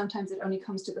maybe sometimes it only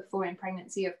comes to the fore in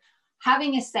pregnancy, of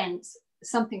having a sense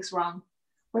something's wrong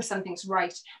or something's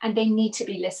right, and they need to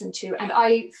be listened to. And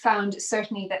I found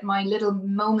certainly that my little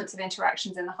moments of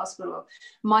interactions in the hospital,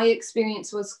 my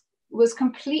experience was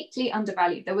completely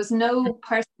undervalued. There was no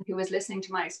person who was listening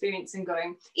to my experience and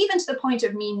going, even to the point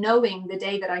of me knowing the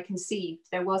day that I conceived,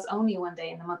 there was only one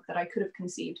day in the month that I could have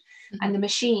conceived. And the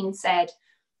machine said,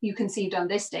 you conceived on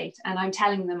this date. And I'm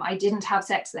telling them I didn't have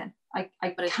sex then. I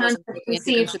can't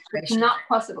conceive, it's not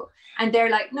possible. And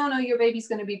they're like, no, your baby's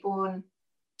going to be born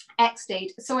X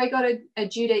date. So I got a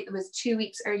due date that was 2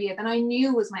 weeks earlier than I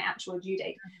knew was my actual due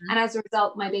date. And as a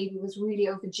result, my baby was really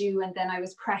overdue, and then I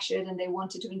was pressured and they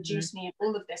wanted to induce me and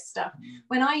all of this stuff.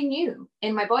 When I knew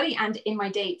in my body and in my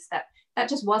dates that that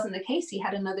just wasn't the case. He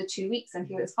had another 2 weeks and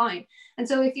he was fine. And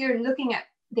so if you're looking at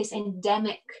this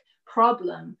endemic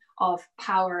problem of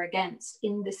power against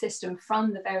in the system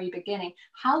from the very beginning,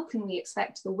 how can we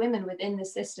expect the women within the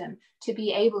system to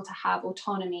be able to have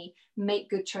autonomy, make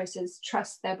good choices,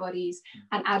 trust their bodies,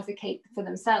 and advocate for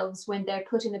themselves when they're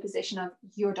put in a position of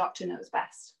your doctor knows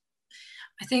best?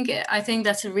 I think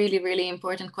that's a really, really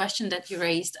important question that you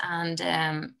raised,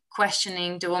 and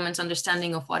questioning the woman's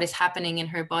understanding of what is happening in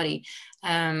her body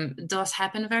does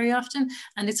happen very often.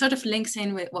 And it sort of links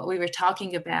in with what we were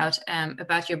talking about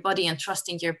your body and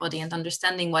trusting your body and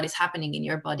understanding what is happening in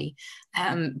your body.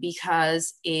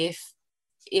 Because if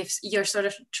you're sort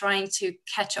of trying to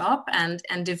catch up and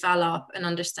develop an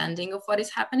understanding of what is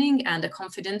happening and a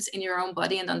confidence in your own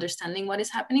body and understanding what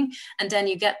is happening, and then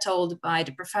you get told by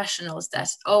the professionals that,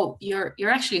 oh, you're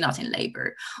actually not in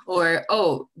labor, or,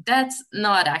 oh, that's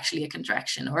not actually a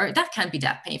contraction, or that can't be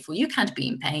that painful, you can't be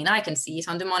in pain, I can see it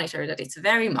on the monitor that it's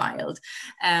very mild,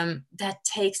 that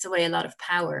takes away a lot of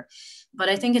power. But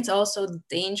I think it's also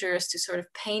dangerous to sort of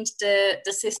paint the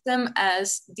system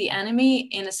as the enemy,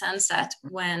 in a sense that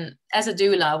when, as a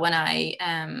doula,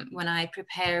 when I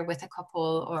prepare with a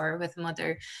couple or with a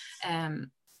mother,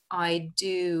 I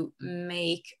do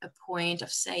make a point of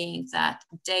saying that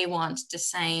they want the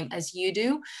same as you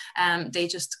do. They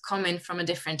just come in from a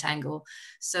different angle.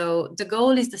 So the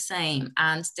goal is the same,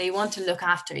 and they want to look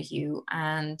after you.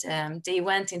 And they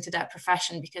went into that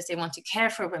profession because they want to care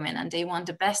for women and they want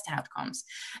the best outcomes.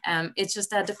 It's just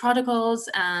that the protocols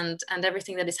and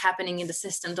everything that is happening in the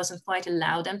system doesn't quite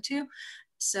allow them to.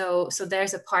 So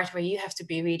there's a part where you have to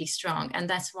be really strong. And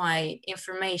that's why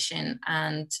information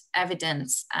and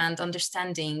evidence and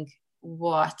understanding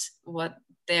what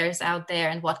there's out there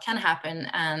and what can happen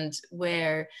and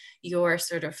where your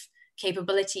sort of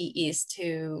capability is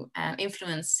to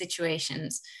influence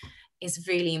situations is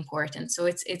really important. So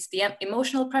it's the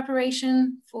emotional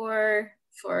preparation for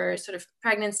sort of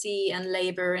pregnancy and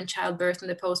labor and childbirth and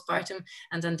the postpartum,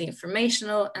 and then the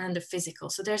informational and the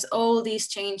physical. So there's all these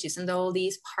changes and all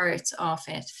these parts of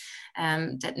it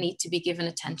that need to be given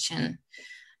attention.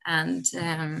 And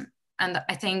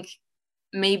I think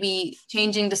maybe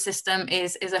changing the system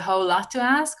is a whole lot to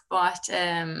ask, but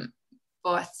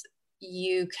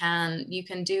you can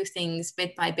do things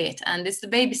bit by bit, and it's the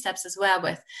baby steps as well.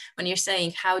 With when you're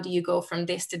saying how do you go from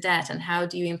this to that, and how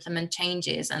do you implement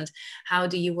changes, and how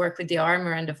do you work with the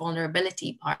armor and the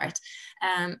vulnerability part,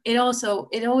 it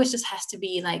always just has to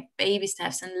be like baby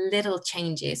steps and little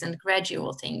changes and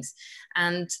gradual things.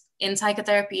 And in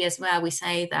psychotherapy as well, we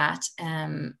say that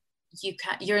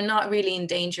you're not really in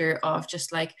danger of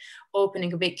just like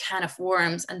opening a big can of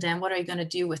worms and then what are you going to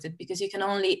do with it, because you can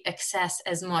only access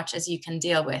as much as you can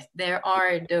deal with. There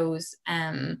are those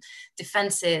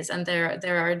defenses and there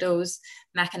are those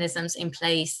mechanisms in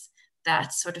place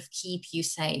that sort of keep you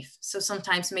safe. So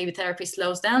sometimes maybe therapy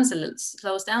slows down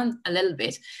a little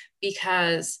bit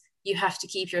because you have to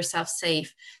keep yourself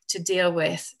safe to deal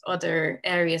with other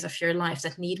areas of your life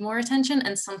that need more attention.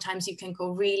 And sometimes you can go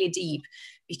really deep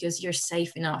because you're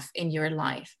safe enough in your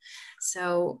life.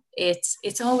 So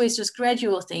it's always just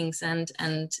gradual things, and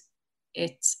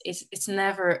it's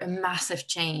never a massive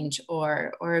change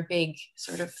or a big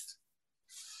sort of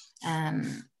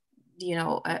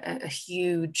a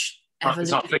huge evolution.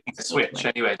 It's not flicking the switch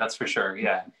anyway, that's for sure.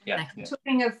 Yeah.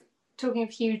 Talking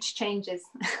of huge changes,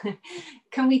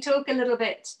 can we talk a little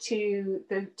bit to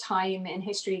the time in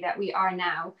history that we are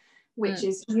now, which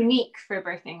is unique for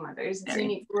birthing mothers. It's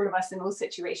unique for all of us in all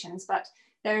situations, but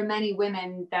there are many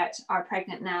women that are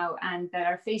pregnant now and that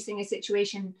are facing a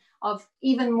situation of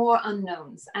even more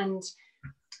unknowns. And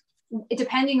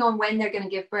depending on when they're going to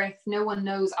give birth, no one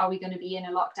knows, are we going to be in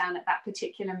a lockdown at that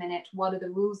particular minute? What are the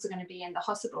rules are going to be in the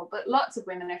hospital? But lots of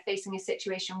women are facing a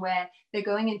situation where they're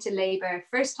going into labor,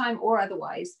 first time or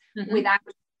otherwise, without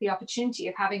the opportunity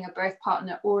of having a birth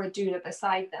partner or a doula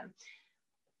beside them.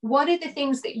 What are the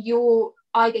things that you're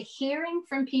either hearing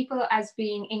from people as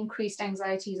being increased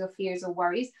anxieties or fears or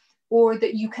worries, or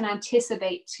that you can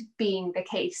anticipate being the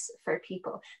case for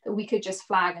people that we could just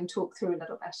flag and talk through a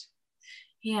little bit?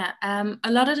 Yeah,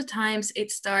 a lot of the times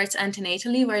it starts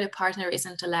antenatally where the partner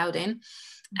isn't allowed in.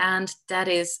 And that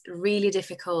is really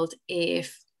difficult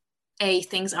if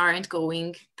things aren't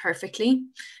going perfectly.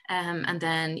 And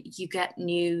then you get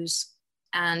news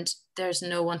and there's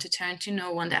no one to turn to,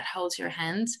 no one that holds your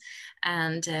hands,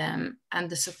 and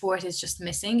the support is just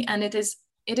missing. And it is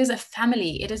it is a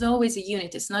family. It is always a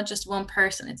unit. It's not just one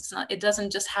person. It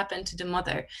doesn't just happen to the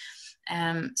mother.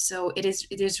 So it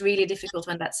is really difficult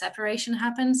when that separation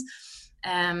happens.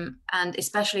 And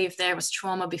especially if there was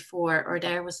trauma before, or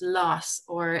there was loss,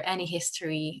 or any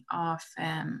history of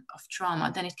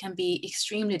trauma, then it can be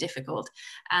extremely difficult.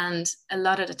 And a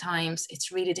lot of the times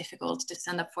it's really difficult to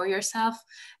stand up for yourself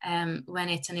when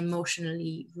it's an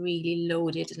emotionally really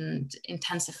loaded and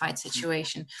intensified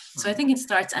situation. So I think it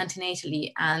starts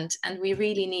antenatally, and we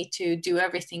really need to do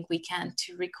everything we can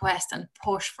to request and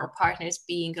push for partners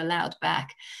being allowed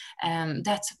back.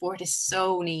 That support is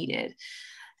so needed.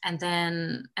 And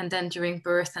then during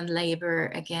birth and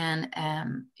labor, again,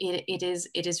 it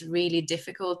is really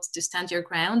difficult to stand your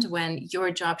ground when your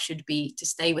job should be to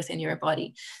stay within your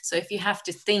body. So if you have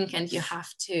to think and you have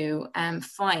to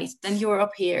fight, then you're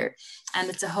up here,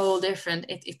 and it's a whole different,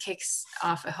 it kicks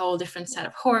off a whole different set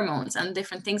of hormones, and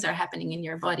different things are happening in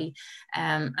your body.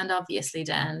 And obviously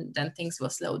then things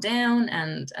will slow down,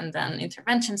 and then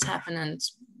interventions happen, and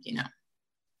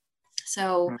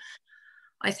so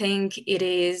I think it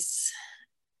is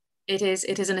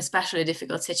an especially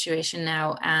difficult situation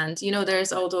now. And,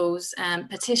 there's all those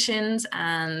petitions,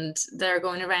 and they're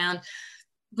going around.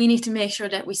 We need to make sure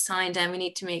that we sign them. We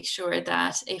need to make sure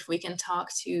that if we can talk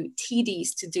to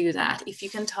TDs to do that, if you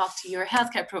can talk to your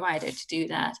healthcare provider to do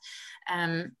that,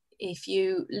 if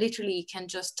you literally can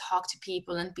just talk to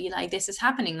people and be like, this is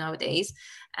happening nowadays.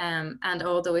 And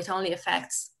although it only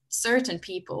affects certain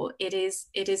people, it is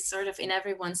sort of in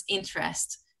everyone's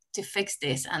interest to fix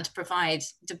this and provide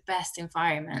the best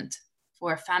environment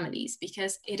for families,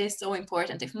 because it is so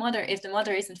important. If the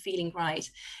mother isn't feeling right,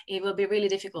 it will be really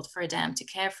difficult for them to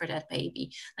care for that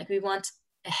baby. Like, we want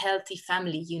a healthy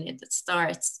family unit that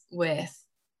starts with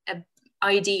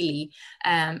ideally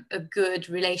a good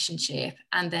relationship,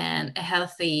 and then a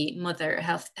healthy mother,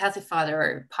 healthy father,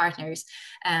 or partners,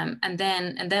 and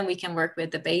then we can work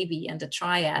with the baby and the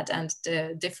triad and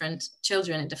the different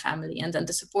children in the family, and then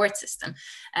the support system.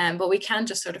 But we can't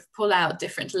just sort of pull out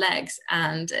different legs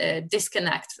and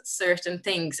disconnect certain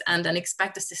things and then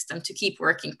expect the system to keep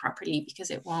working properly, because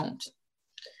it won't.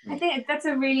 I think that's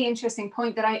a really interesting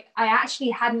point that I actually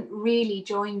hadn't really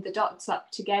joined the dots up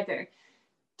together,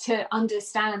 to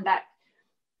understand that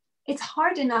it's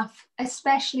hard enough,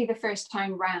 especially the first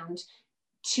time round,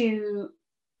 to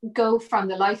go from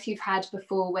the life you've had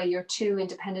before, where you're two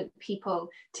independent people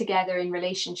together in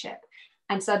relationship,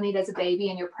 and suddenly there's a baby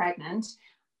and you're pregnant,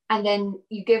 and then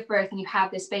you give birth and you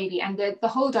have this baby, and the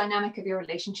whole dynamic of your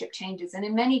relationship changes. And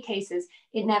in many cases,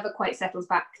 it never quite settles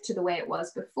back to the way it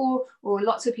was before, or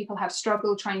lots of people have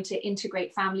struggled trying to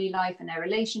integrate family life and their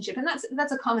relationship. And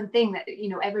that's a common thing that,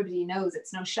 everybody knows.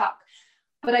 It's no shock.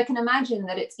 But I can imagine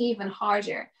that it's even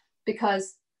harder,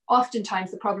 because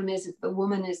oftentimes the problem is the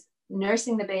woman is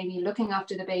nursing the baby, looking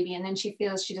after the baby, and then she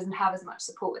feels she doesn't have as much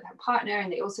support with her partner,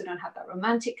 and they also don't have that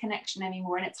romantic connection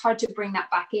anymore, and it's hard to bring that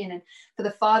back in. And for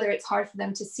the father, it's hard for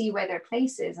them to see where their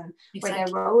place is and where their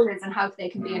role is and how they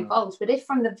can be involved. But if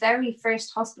from the very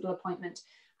first hospital appointment,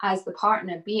 as the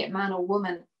partner, be it man or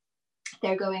woman,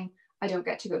 they're going, I don't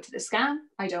get to go to the scan,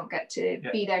 I don't get to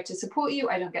be there to support you,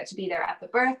 I don't get to be there at the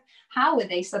birth, how are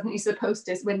they suddenly supposed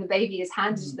to, when the baby is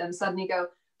handed to them, suddenly go,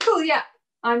 cool, yeah,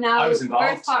 I'm now the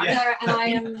birth partner, and I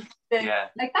am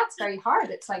like, that's very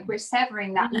hard. It's like we're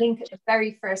severing that link at the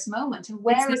very first moment. And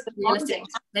where is the bonding?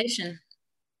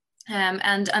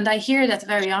 And I hear that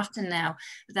very often now,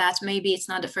 that maybe it's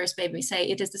not the first baby, we say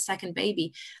it is the second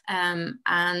baby.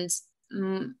 And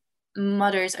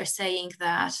mothers are saying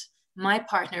that my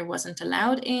partner wasn't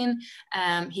allowed in,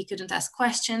 he couldn't ask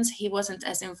questions, he wasn't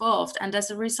as involved. And as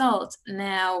a result,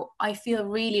 now I feel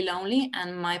really lonely,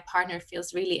 and my partner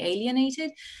feels really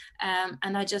alienated.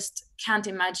 And I just can't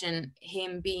imagine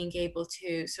him being able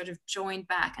to sort of join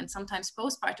back. And sometimes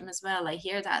postpartum as well, I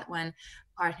hear that when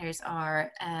partners are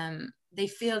they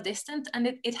feel distant, and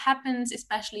it happens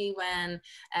especially when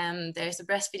there's a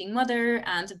breastfeeding mother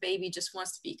and the baby just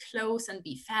wants to be close and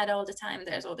be fed all the time.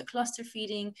 There's all the cluster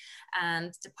feeding,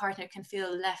 and the partner can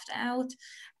feel left out.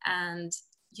 And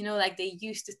like, they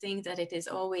used to think that it is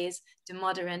always the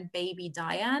mother and baby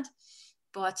dyad,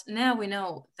 but now we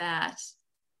know that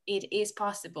it is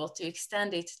possible to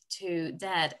extend it to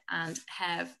dad and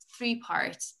have 3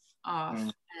 parts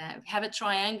of have a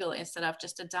triangle instead of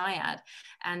just a dyad,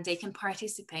 and they can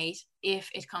participate if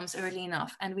it comes early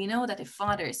enough. And we know that if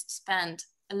fathers spend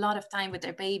a lot of time with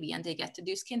their baby and they get to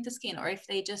do skin to skin, or if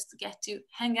they just get to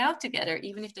hang out together,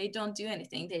 even if they don't do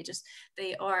anything,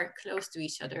 they are close to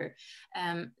each other,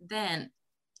 then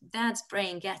dad's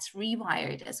brain gets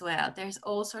rewired as well. There's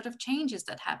all sort of changes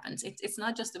that happens. It's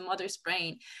not just the mother's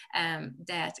brain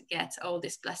that gets all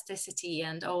this plasticity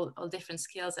and all different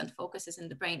skills and focuses in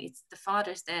the brain. It's the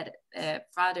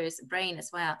father's brain as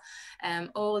well.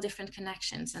 All different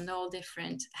connections and all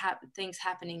different things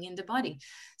happening in the body.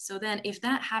 So then if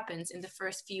that happens in the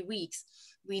first few weeks,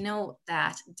 we know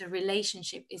that the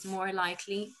relationship is more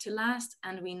likely to last,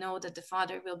 and we know that the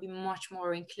father will be much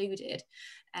more included,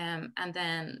 and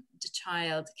then the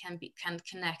child can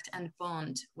connect and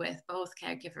bond with both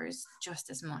caregivers just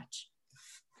as much.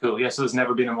 Cool. Yeah. So there's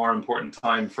never been a more important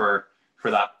time for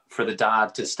the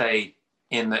dad to stay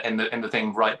in the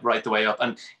thing right the way up.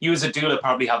 And you as a doula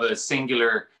probably have a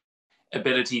singular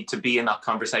ability to be in that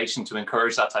conversation to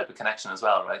encourage that type of connection as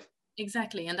well, right?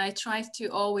 Exactly. And I try to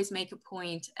always make a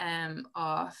point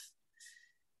of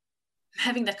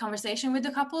having that conversation with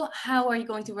the couple. How are you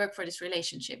going to work for this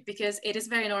relationship? Because it is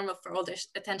very normal for all this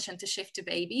attention to shift to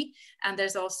baby, and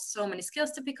there's also so many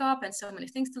skills to pick up and so many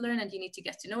things to learn, and you need to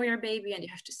get to know your baby, and you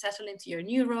have to settle into your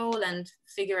new role and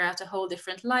figure out a whole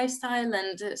different lifestyle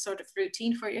and sort of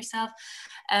routine for yourself.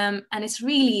 And it's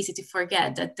really easy to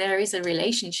forget that there is a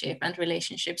relationship, and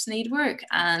relationships need work.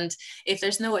 And if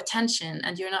there's no attention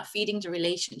and you're not feeding the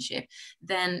relationship,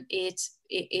 then it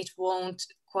won't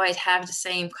quite have the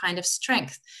same kind of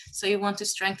strength. So you want to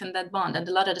strengthen that bond. And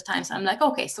a lot of the times I'm like,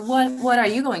 okay, so what are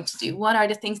you going to do? What are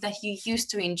the things that you used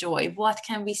to enjoy? What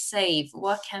can we save?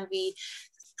 What can we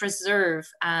preserve?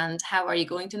 And how are you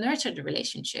going to nurture the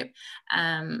relationship?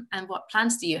 And what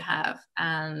plans do you have?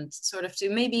 And sort of to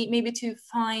maybe to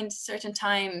find certain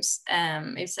times,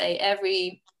 say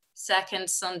every second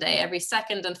Sunday, every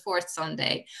second and fourth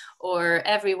Sunday, or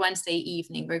every Wednesday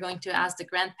evening, we're going to ask the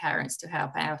grandparents to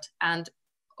help out. And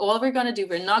all we're going to do,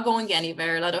 we're not going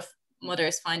anywhere. A lot of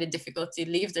mothers find it difficult to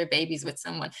leave their babies with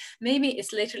someone. Maybe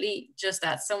it's literally just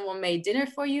that someone made dinner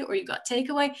for you, or you got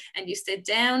takeaway and you sit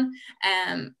down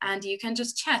and you can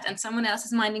just chat, and someone else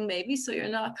is minding baby. So you're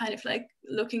not kind of like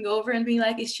looking over and being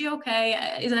like, is she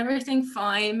okay? Is everything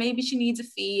fine? Maybe she needs a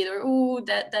feed, or oh,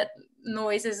 that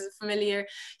noise is familiar.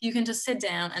 You can just sit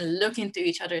down and look into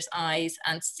each other's eyes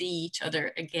and see each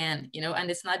other again,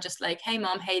 and it's not just like, hey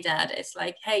mom, hey dad. It's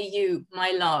like, hey you, my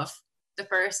love, the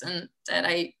person that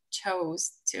I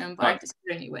chose to embark this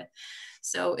journey with.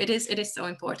 So it is so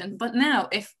important. But now,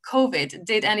 if COVID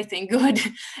did anything good,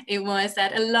 it was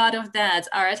that a lot of dads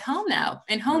are at home now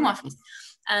in home office.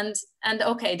 And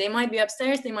okay, they might be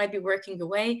upstairs, they might be working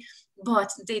away,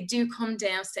 but they do come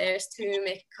downstairs to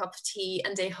make a cup of tea,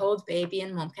 and they hold baby,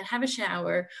 and mom can have a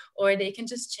shower, or they can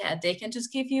just chat, they can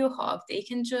just give you a hug, they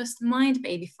can just mind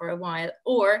baby for a while,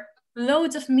 or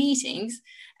loads of meetings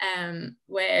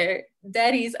where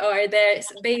daddies are there,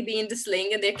 baby in the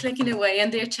sling, and they're clicking away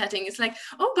and they're chatting. It's like,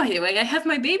 oh, by the way, I have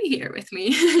my baby here with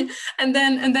me. and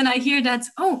then I hear that,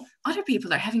 oh, other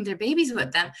people are having their babies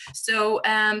with them. So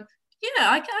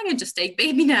yeah, I can just take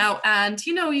baby now, and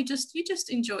you just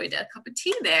enjoy that cup of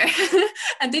tea there.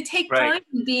 And they take pride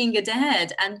in being a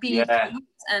dad and being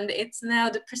and it's now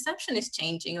the perception is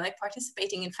changing, like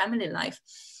participating in family life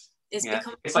is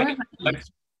becoming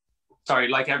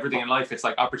like everything in life, it's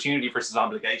like opportunity versus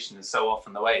obligation is so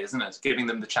often the way, isn't it? Giving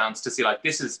them the chance to see, like,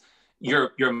 this is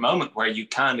your moment where you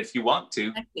can, if you want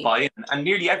to, buy in. And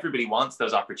nearly everybody wants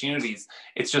those opportunities.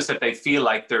 It's just that they feel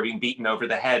like they're being beaten over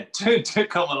the head to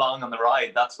come along on the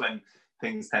ride. That's when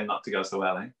things tend not to go so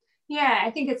well, eh? Yeah,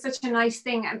 I think it's such a nice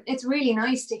thing. It's really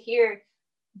nice to hear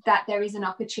that there is an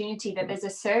opportunity, that there's a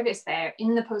service there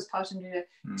in the postpartum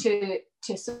doula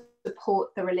to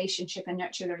support the relationship and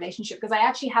nurture the relationship, because I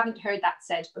actually haven't heard that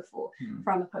said before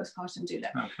from a postpartum doula.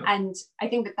 Okay. And I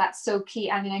think that that's so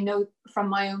key. I mean, I know from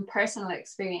my own personal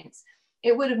experience,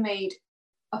 it would have made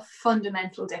a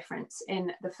fundamental difference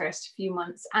in the first few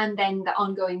months, and then the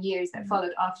ongoing years that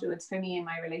followed afterwards for me in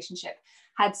my relationship,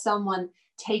 had someone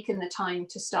taken the time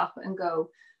to stop and go,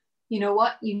 you know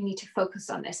what, you need to focus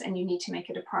on this and you need to make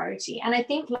it a priority. And I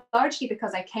think largely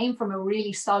because I came from a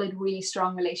really solid, really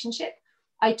strong relationship,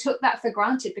 I took that for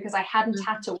granted because I hadn't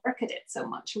had to work at it so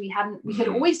much. We had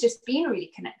always just been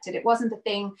really connected. It wasn't a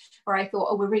thing where I thought,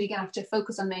 oh, we're really gonna have to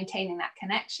focus on maintaining that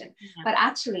connection. But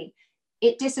actually,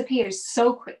 it disappears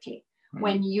so quickly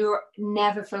when you're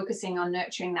never focusing on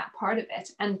nurturing that part of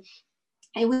it. And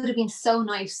it would have been so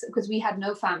nice, because we had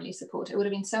no family support. It would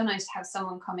have been so nice to have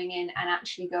someone coming in and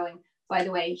actually going, by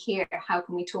the way, here, how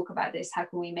can we talk about this? How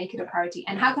can we make it a priority?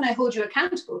 And how can I hold you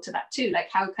accountable to that too? Like,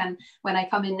 how can, when I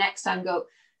come in next time, go,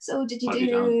 so did you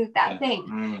do that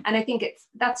thing? And I think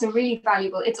that's a really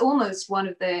valuable, it's almost one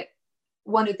of the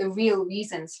real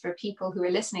reasons for people who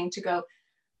are listening to go,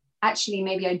 actually,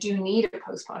 maybe I do need a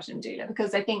postpartum doula,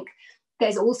 because I think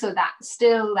there's also that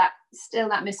still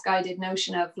that misguided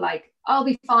notion of like, I'll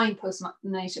be fine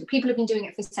postnatal. People have been doing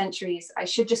it for centuries. I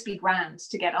should just be grand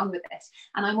to get on with it.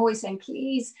 And I'm always saying,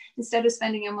 please, instead of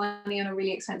spending your money on a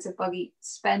really expensive buggy,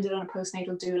 spend it on a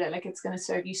postnatal doula. Like, it's going to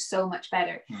serve you so much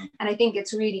better. And I think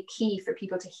it's really key for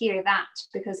people to hear that,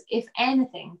 because if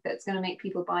anything that's going to make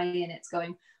people buy in, it's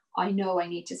going, I know I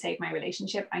need to save my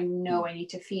relationship. I know I need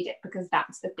to feed it, because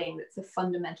that's the thing that's the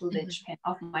fundamental linchpin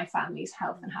of my family's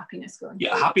health and happiness going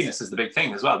forward. Happiness is the big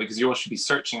thing as well, because you all should be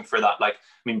searching for that. Like,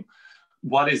 I mean,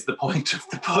 what is the point of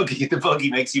the buggy? The buggy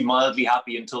makes you mildly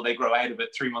happy until they grow out of it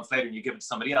 3 months later and you give it to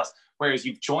somebody else. Whereas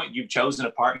you've chosen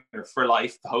a partner for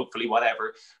life, hopefully,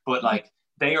 whatever. But like,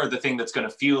 they are the thing that's going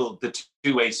to fuel the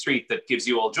two-way street that gives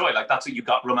you all joy. Like, that's what you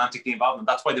got romantically involved in.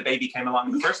 That's why the baby came along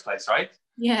in the first place, right?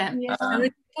 Yeah.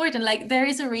 It's important. Like, there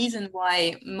is a reason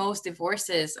why most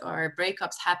divorces or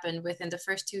breakups happen within the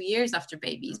first 2 years after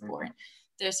baby is born.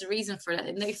 There's a reason for that.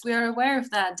 And if we are aware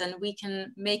of that, then we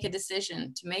can make a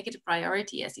decision to make it a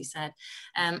priority, as you said.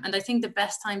 And I think the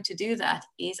best time to do that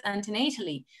is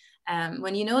antenatally,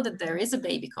 when you know that there is a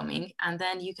baby coming, and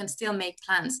then you can still make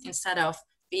plans instead of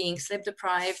being sleep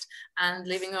deprived and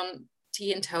living on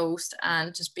tea and toast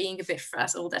and just being a bit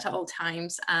frazzled at all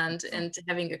times and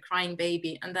having a crying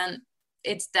baby. And then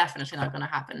it's definitely not going to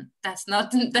happen. That's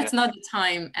not the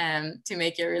time to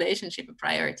make your relationship a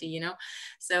priority, you know.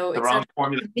 So the wrong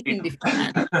formula.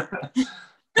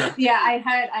 Yeah,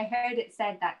 I heard it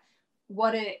said that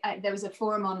there was a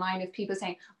forum online of people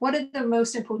saying, what are the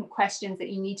most important questions that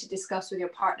you need to discuss with your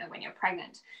partner when you're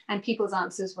pregnant? And people's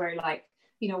answers were like,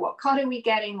 you know, what cot are we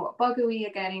getting? What bug are we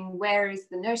getting? Where is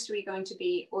the nursery going to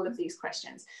be? All of these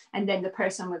questions. And then the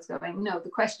person was going, no, the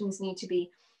questions need to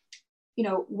be, you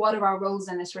know, what are our roles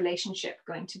in this relationship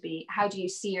going to be? How do you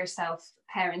see yourself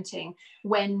parenting?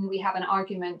 When we have an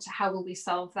argument, how will we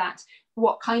solve that?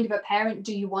 What kind of a parent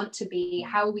do you want to be?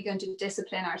 How are we going to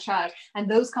discipline our child? And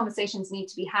those conversations need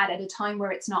to be had at a time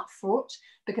where it's not fraught,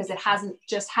 because it hasn't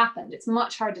just happened. It's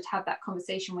much harder to have that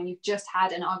conversation when you've just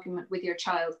had an argument with your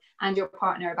child and your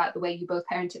partner about the way you both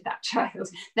parented that child.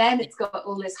 Then it's got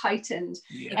all this heightened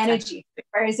energy.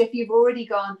 Whereas if you've already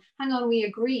gone, hang on, we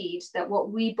agreed that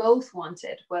what we both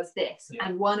wanted was this,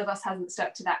 and one of us hasn't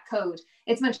stuck to that code,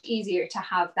 it's much easier to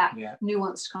have that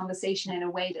nuanced conversation in a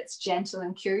way that's gentle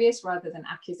and curious rather than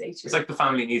accusatory. It's like the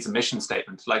family needs a mission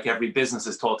statement. Like, every business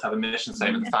is taught to have a mission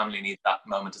statement. The family needs that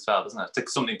moment as well, doesn't it? It's like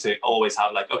something to always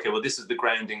have, like, okay, well, this is the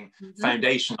grounding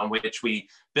foundation on which we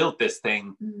built this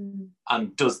thing.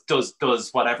 And does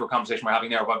whatever conversation we're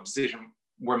having now, what decision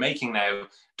we're making now,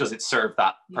 does it serve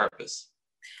that purpose?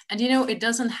 And, you know, you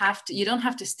don't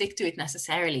have to stick to it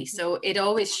necessarily. So it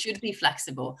always should be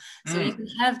flexible. So you can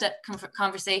have that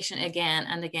conversation again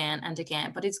and again and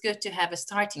again, but it's good to have a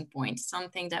starting point,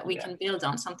 something that we can build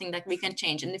on, something that we can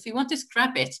change. And if we want to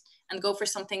scrap it and go for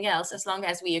something else, as long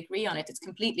as we agree on it, it's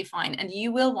completely fine. And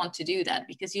you will want to do that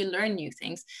because you learn new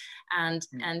things, and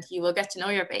you will get to know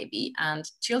your baby. And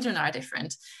children are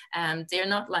different. They're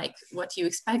not like what you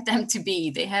expect them to be.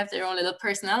 They have their own little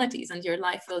personalities, and your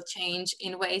life will change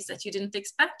in ways that you didn't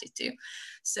expect it to.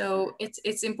 So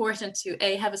it's important to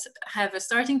A, have a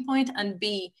starting point, and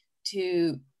B,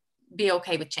 to be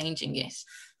okay with changing it.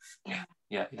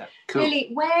 Yeah. Cool. Lily,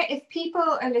 where, if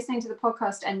people are listening to the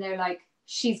podcast and they're like,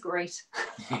 she's great,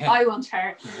 I want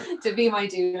her to be my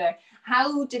doula,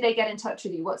 how do they get in touch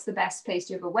with you? What's the best place?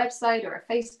 Do you have a website or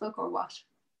a Facebook or what?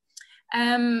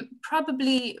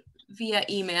 Probably via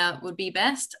email would be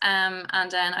best,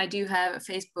 and then I do have a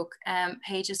Facebook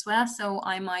page as well, so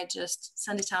I might just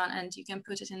send it on and you can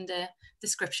put it in the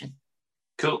description.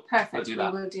 Cool. Perfect. We'll do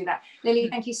that. We will do that. Lily,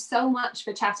 thank you so much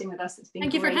for chatting with us. It's been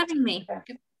Thank you for having me.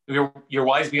 You're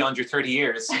wise beyond your 30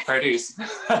 years, Ferdouse.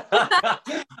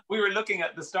 We were looking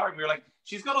at the start and we were like,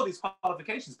 she's got all these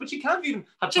qualifications, but she can't even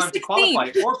have time to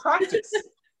qualify or practice.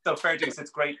 So Ferdouse,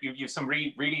 it's great. You've some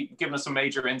really given us some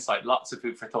major insight, lots of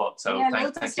food for thought. So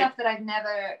loads of stuff that I've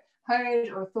never heard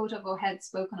or thought of or had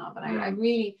spoken of. And I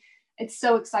really, it's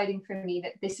so exciting for me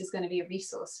that this is going to be a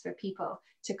resource for people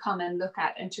to come and look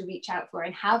at and to reach out for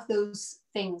and have those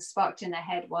things sparked in their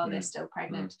head while they're still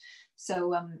pregnant.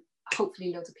 So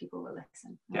hopefully loads of people will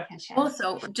listen.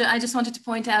 Also, I just wanted to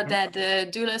point out that the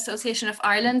Doula Association of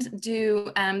Ireland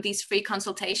do these free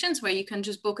consultations where you can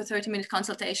just book a 30-minute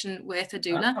consultation with a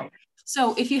doula.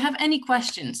 So if you have any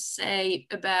questions, say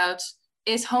about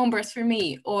is home birth for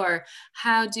me, or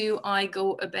how do I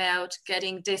go about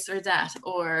getting this or that,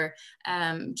 or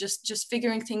just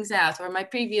figuring things out, or my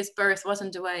previous birth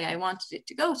wasn't the way I wanted it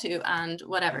to go to, and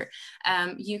whatever.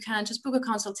 You can just book a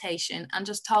consultation and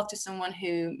just talk to someone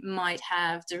who might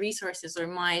have the resources or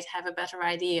might have a better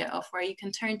idea of where you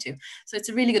can turn to. So it's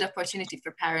a really good opportunity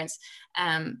for parents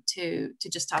to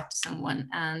just talk to someone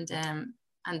and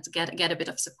get a bit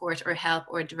of support or help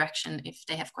or direction if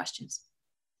they have questions.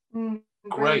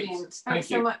 Great. Thanks Thank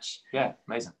you so much. Yeah,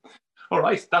 amazing. All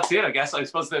right, that's it, I guess. I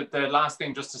suppose the last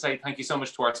thing, just to say thank you so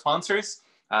much to our sponsors,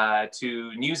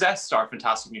 to Newzest, our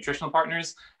fantastic nutritional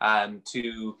partners,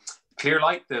 to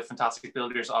Clearlight, the fantastic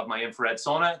builders of my infrared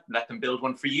sauna. Let them build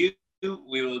one for you.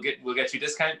 We'll get you a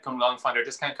discount. Come along, find our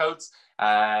discount codes. You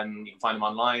can find them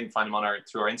online, find them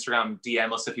through our Instagram.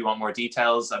 DM us if you want more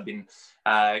details. I've been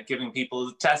giving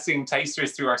people testing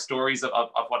tasters through our stories of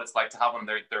what it's like to have them.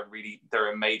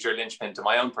 They're a major linchpin to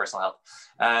my own personal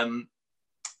health.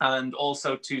 And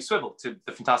also to Swivel, to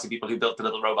the fantastic people who built the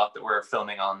little robot that we're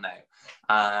filming on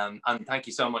now. And thank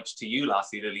you so much to you,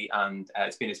 lastly, Lily. And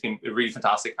it's been really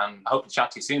fantastic. And I hope to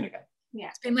chat to you soon again. Yeah,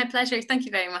 it's been my pleasure. Thank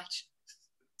you very much.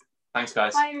 Thanks,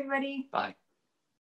 guys. Bye, everybody. Bye.